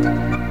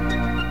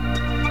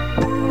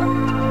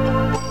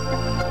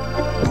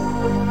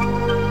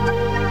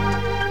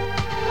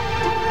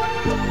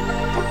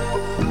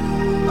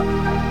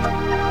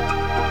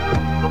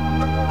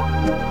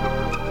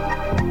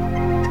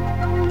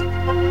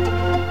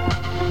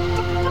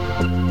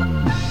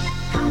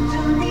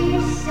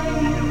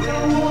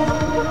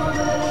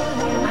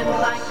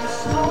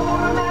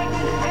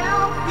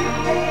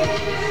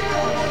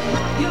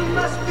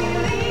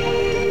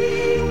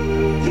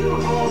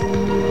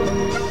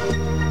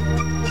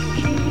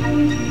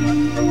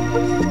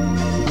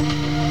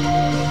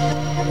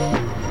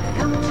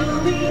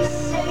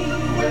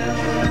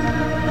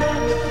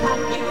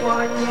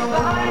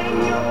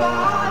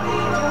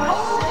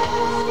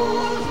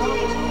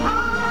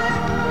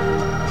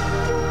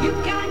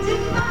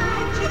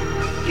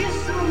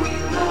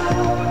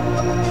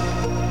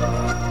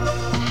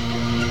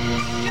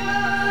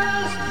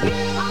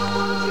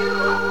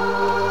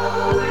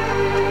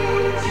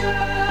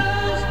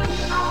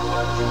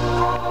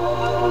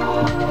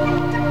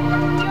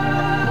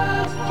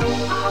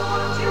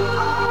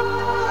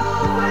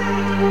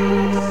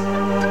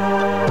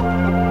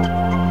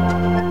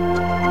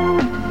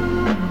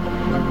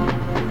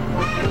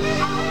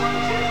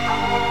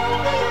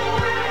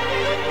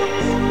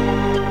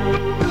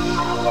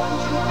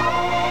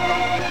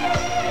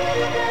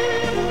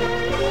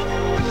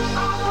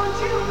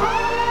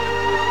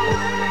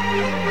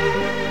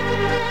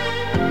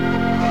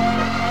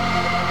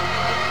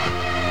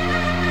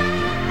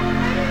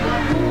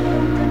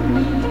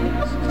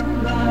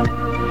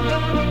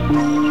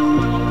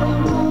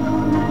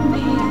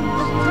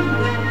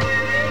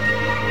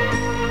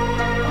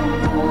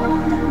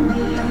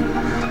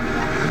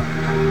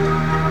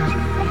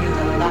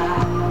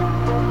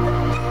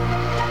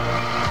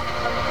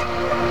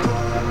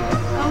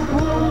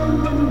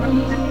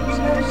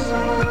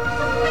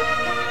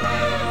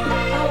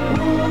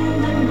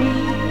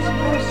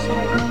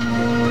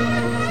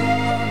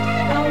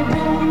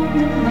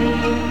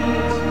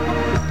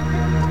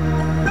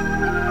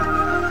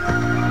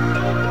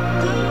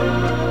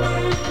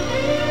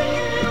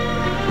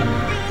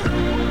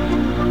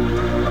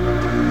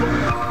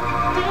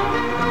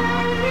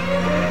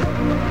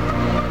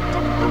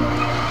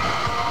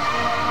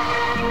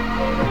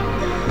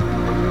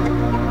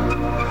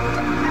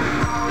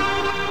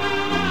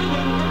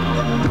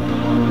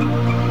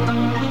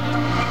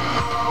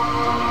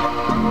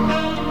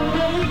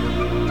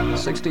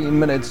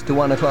 Minutes to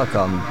 1 o'clock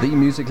on The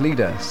Music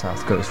Leader,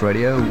 South Coast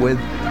Radio, with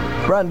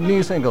brand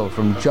new single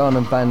from John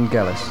and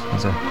Vangelis.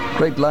 There's a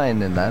great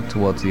line in that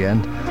towards the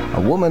end. A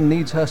woman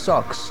needs her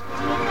socks.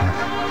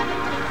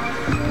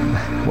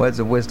 Words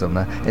of wisdom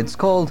there. It's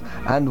called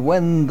And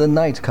When the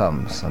Night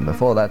Comes. And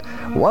before that,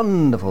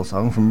 wonderful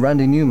song from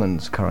Randy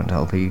Newman's current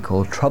LP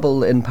called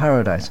Trouble in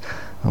Paradise.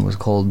 And was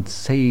called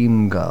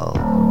Same Girl.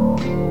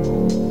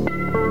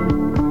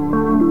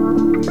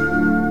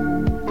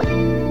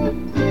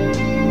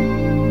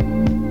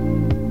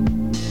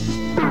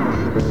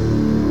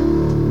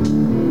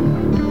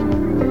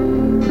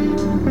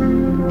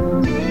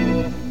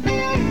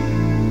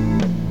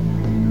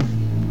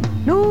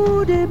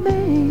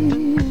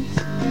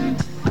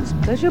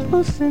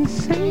 Pleasurable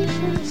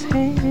sensations,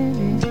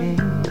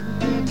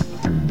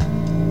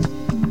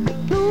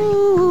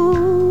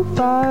 no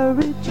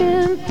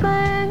far-reaching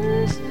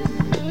plans,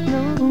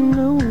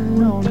 no,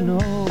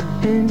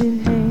 hand in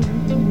hand.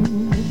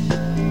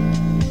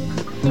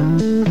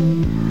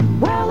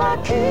 Well, I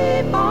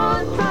keep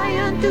on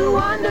trying to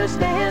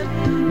understand,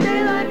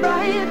 daylight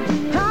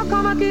bright, how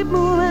come I keep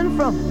moving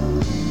from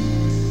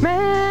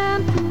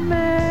man to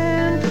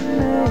man to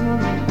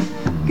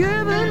man,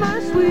 giving my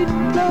sweet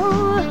love.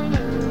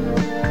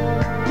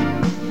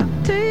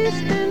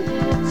 Tasting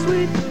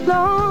sweet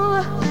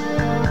love,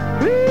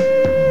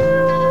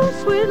 real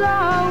sweet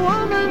love,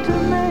 woman to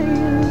man.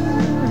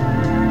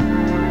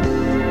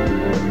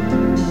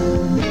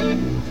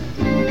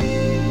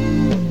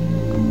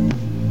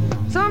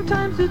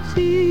 Sometimes it's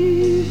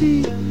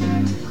easy,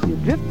 you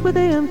drift with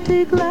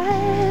empty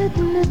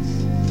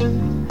gladness,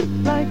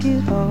 like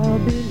it all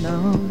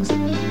belongs.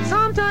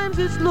 Sometimes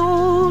it's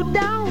low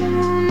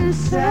down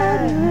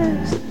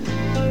sadness,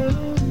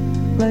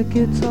 like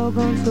it's all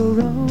gone so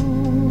wrong.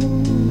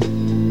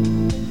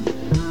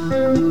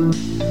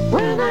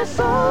 When I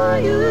saw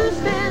you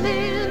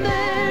standing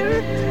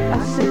there,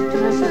 I said to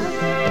myself,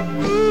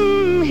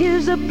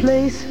 here's a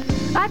place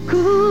I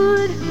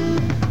could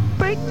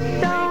break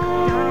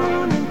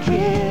down and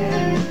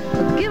care,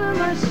 give her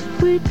my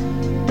sweet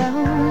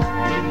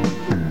love,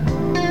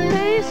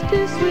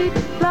 tasty sweet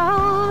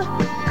love,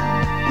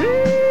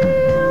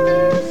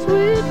 real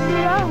sweet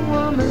love,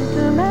 woman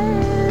to man.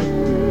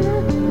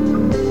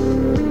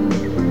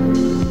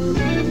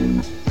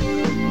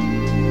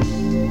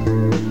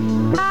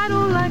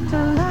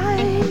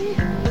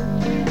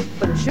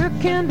 Sure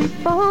can be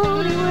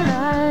phony when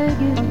I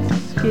get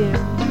scared.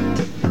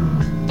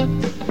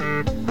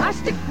 I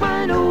stick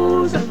my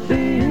nose up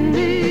in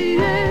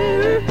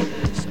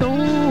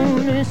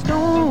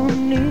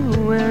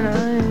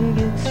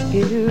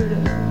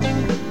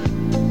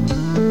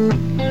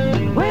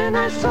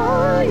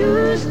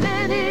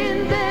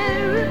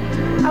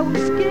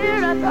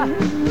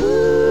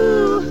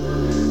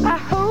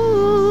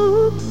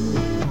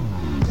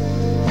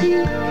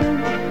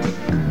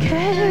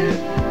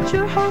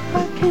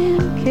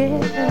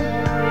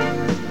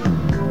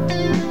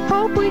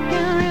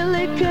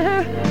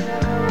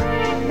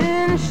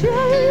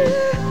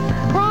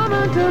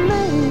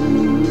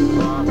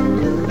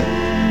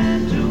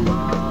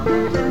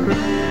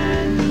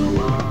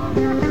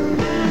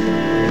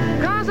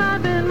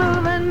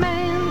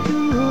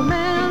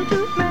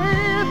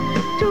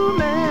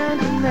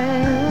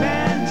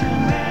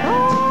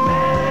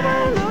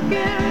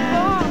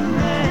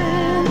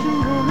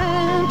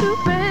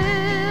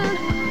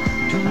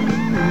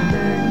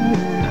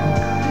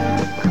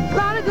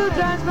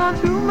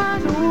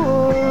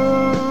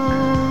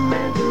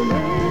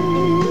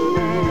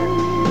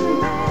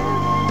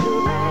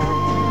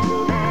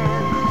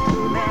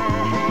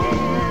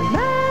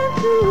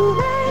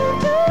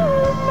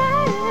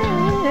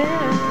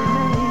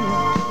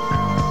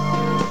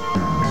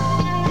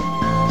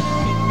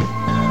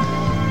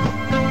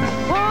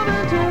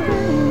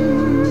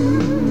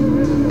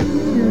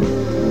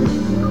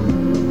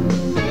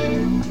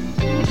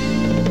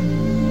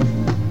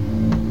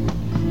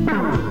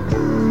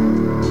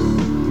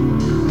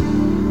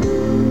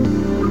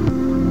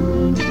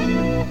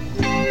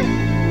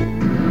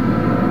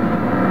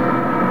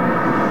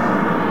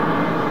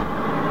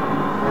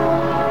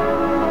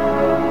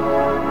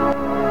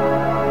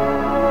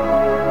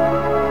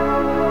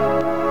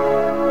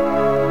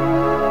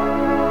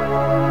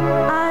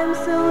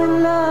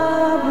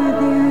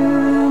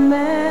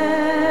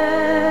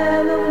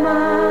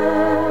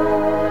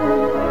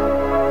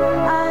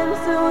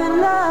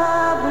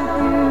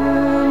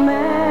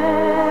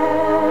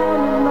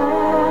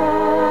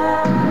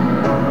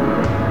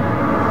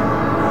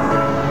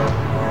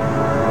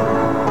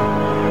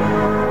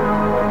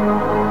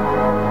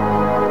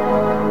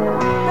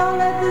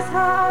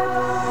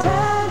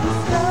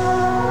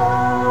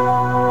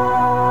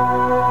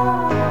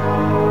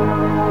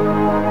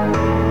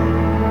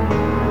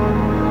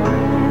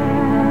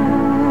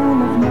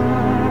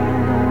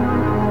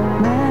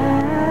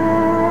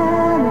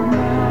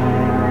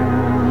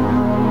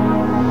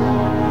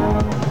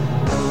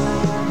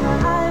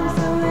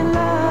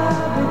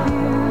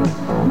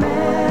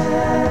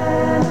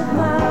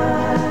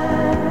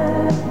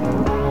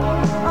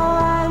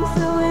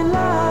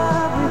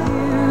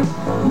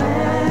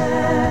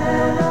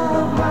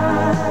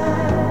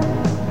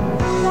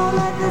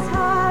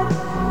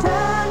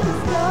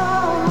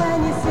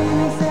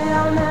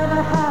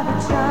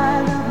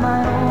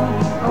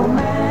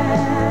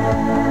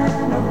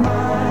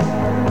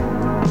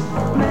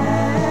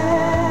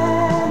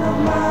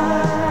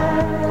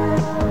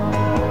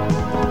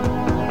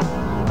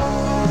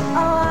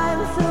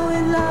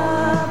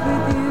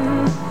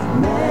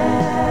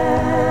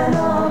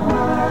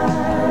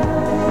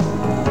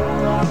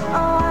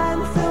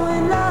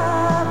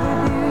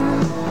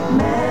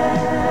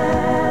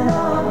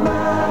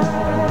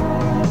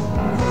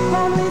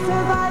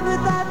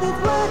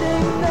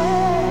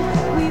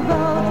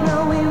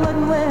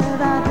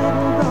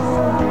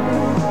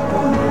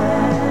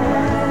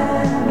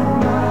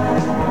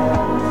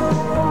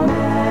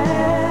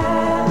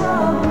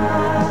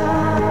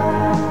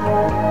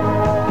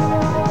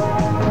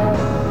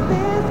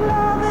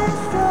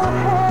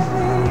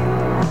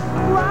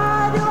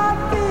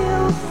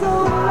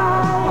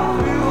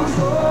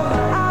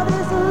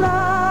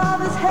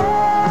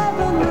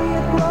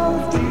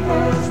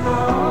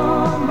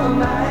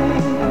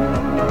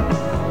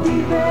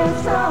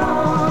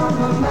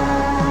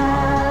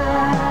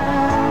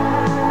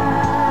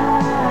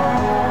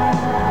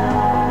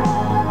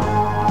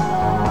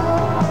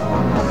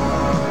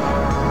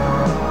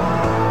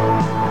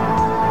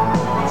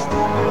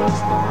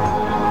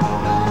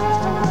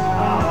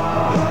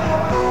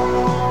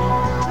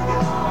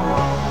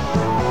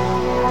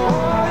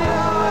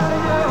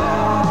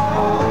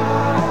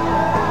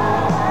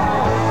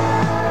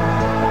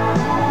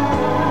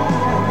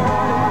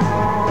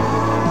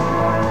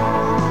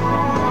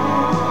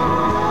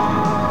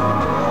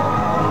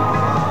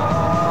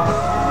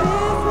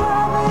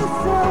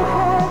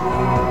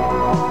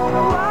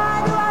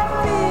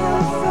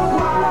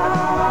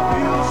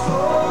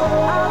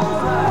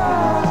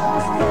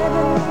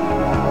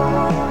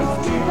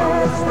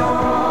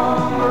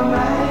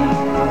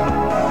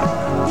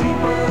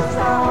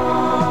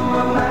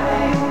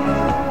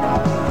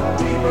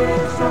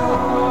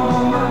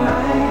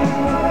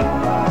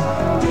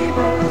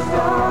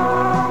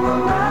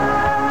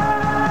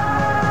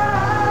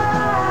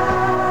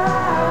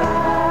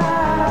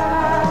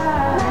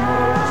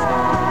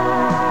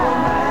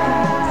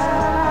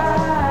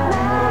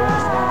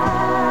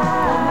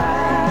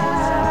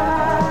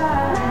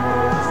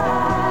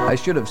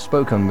should have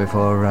spoken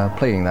before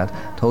playing that.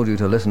 Told you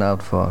to listen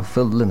out for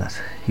Phil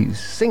Lynott. He's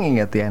singing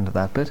at the end of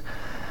that bit.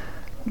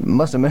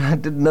 Must admit, I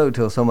didn't know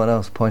till someone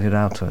else pointed it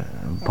out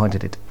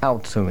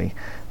to me.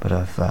 But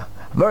I've a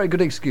very good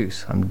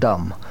excuse. I'm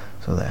dumb.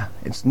 So there.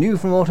 It's new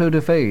from Auto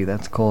da Fe.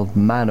 That's called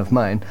Man of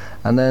Mine.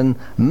 And then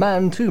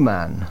Man to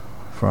Man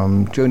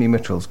from Joni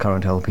Mitchell's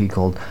current LP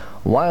called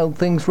Wild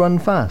Things Run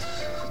Fast.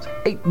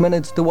 8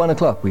 minutes to 1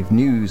 o'clock. We've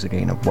news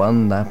again at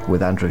 1, that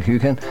with Andrew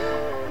Hukin.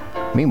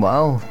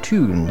 Meanwhile,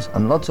 tunes,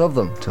 and lots of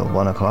them, till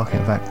 1 o'clock.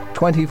 In fact,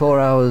 24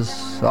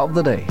 hours of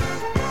the day.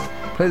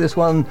 Play this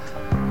one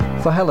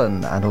for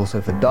Helen, and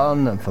also for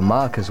Don, and for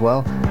Mark as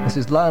well. This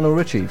is Lionel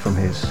Richie from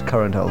his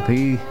current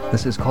LP.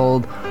 This is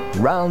called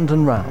Round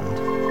and Round.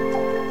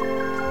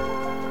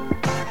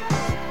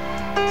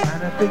 Trying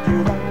to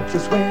figure out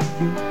just where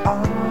you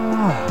are.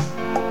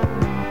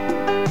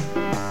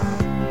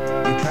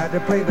 You tried to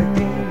play the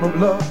game of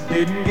love,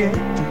 didn't get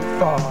too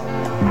far.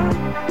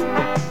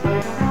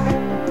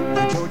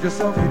 You told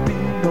yourself you'd be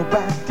no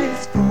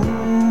Baptist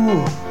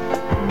fool.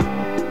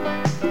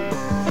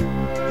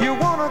 You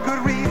want a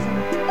good reason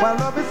why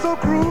love is so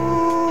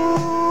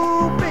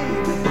cruel,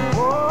 baby.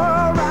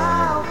 Oh,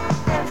 round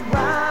and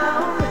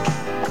round,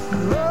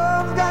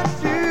 love's got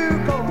you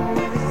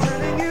going, it's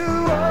turning you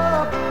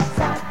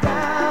upside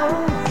down.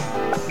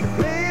 You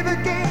play the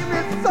game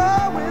that's so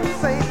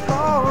insane,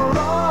 called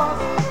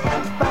lost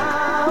and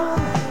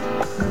found.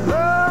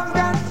 Love's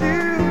got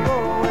you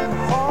going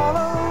all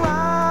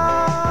around,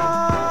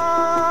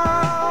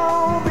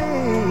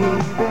 baby.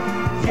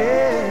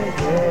 Yeah,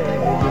 yeah, yeah.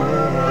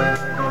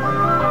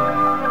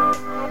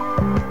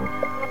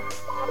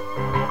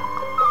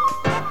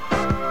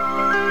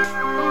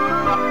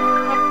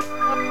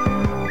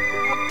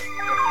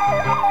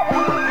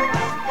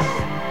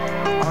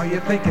 Are you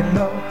thinking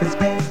love has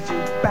passed you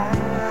by?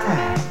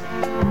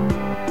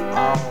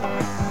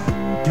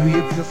 Oh, do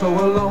you feel so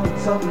alone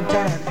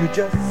sometimes you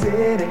just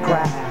sit and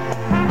cry?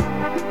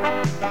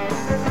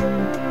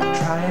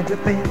 Trying to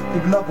think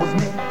if love was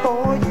meant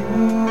for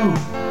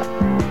you.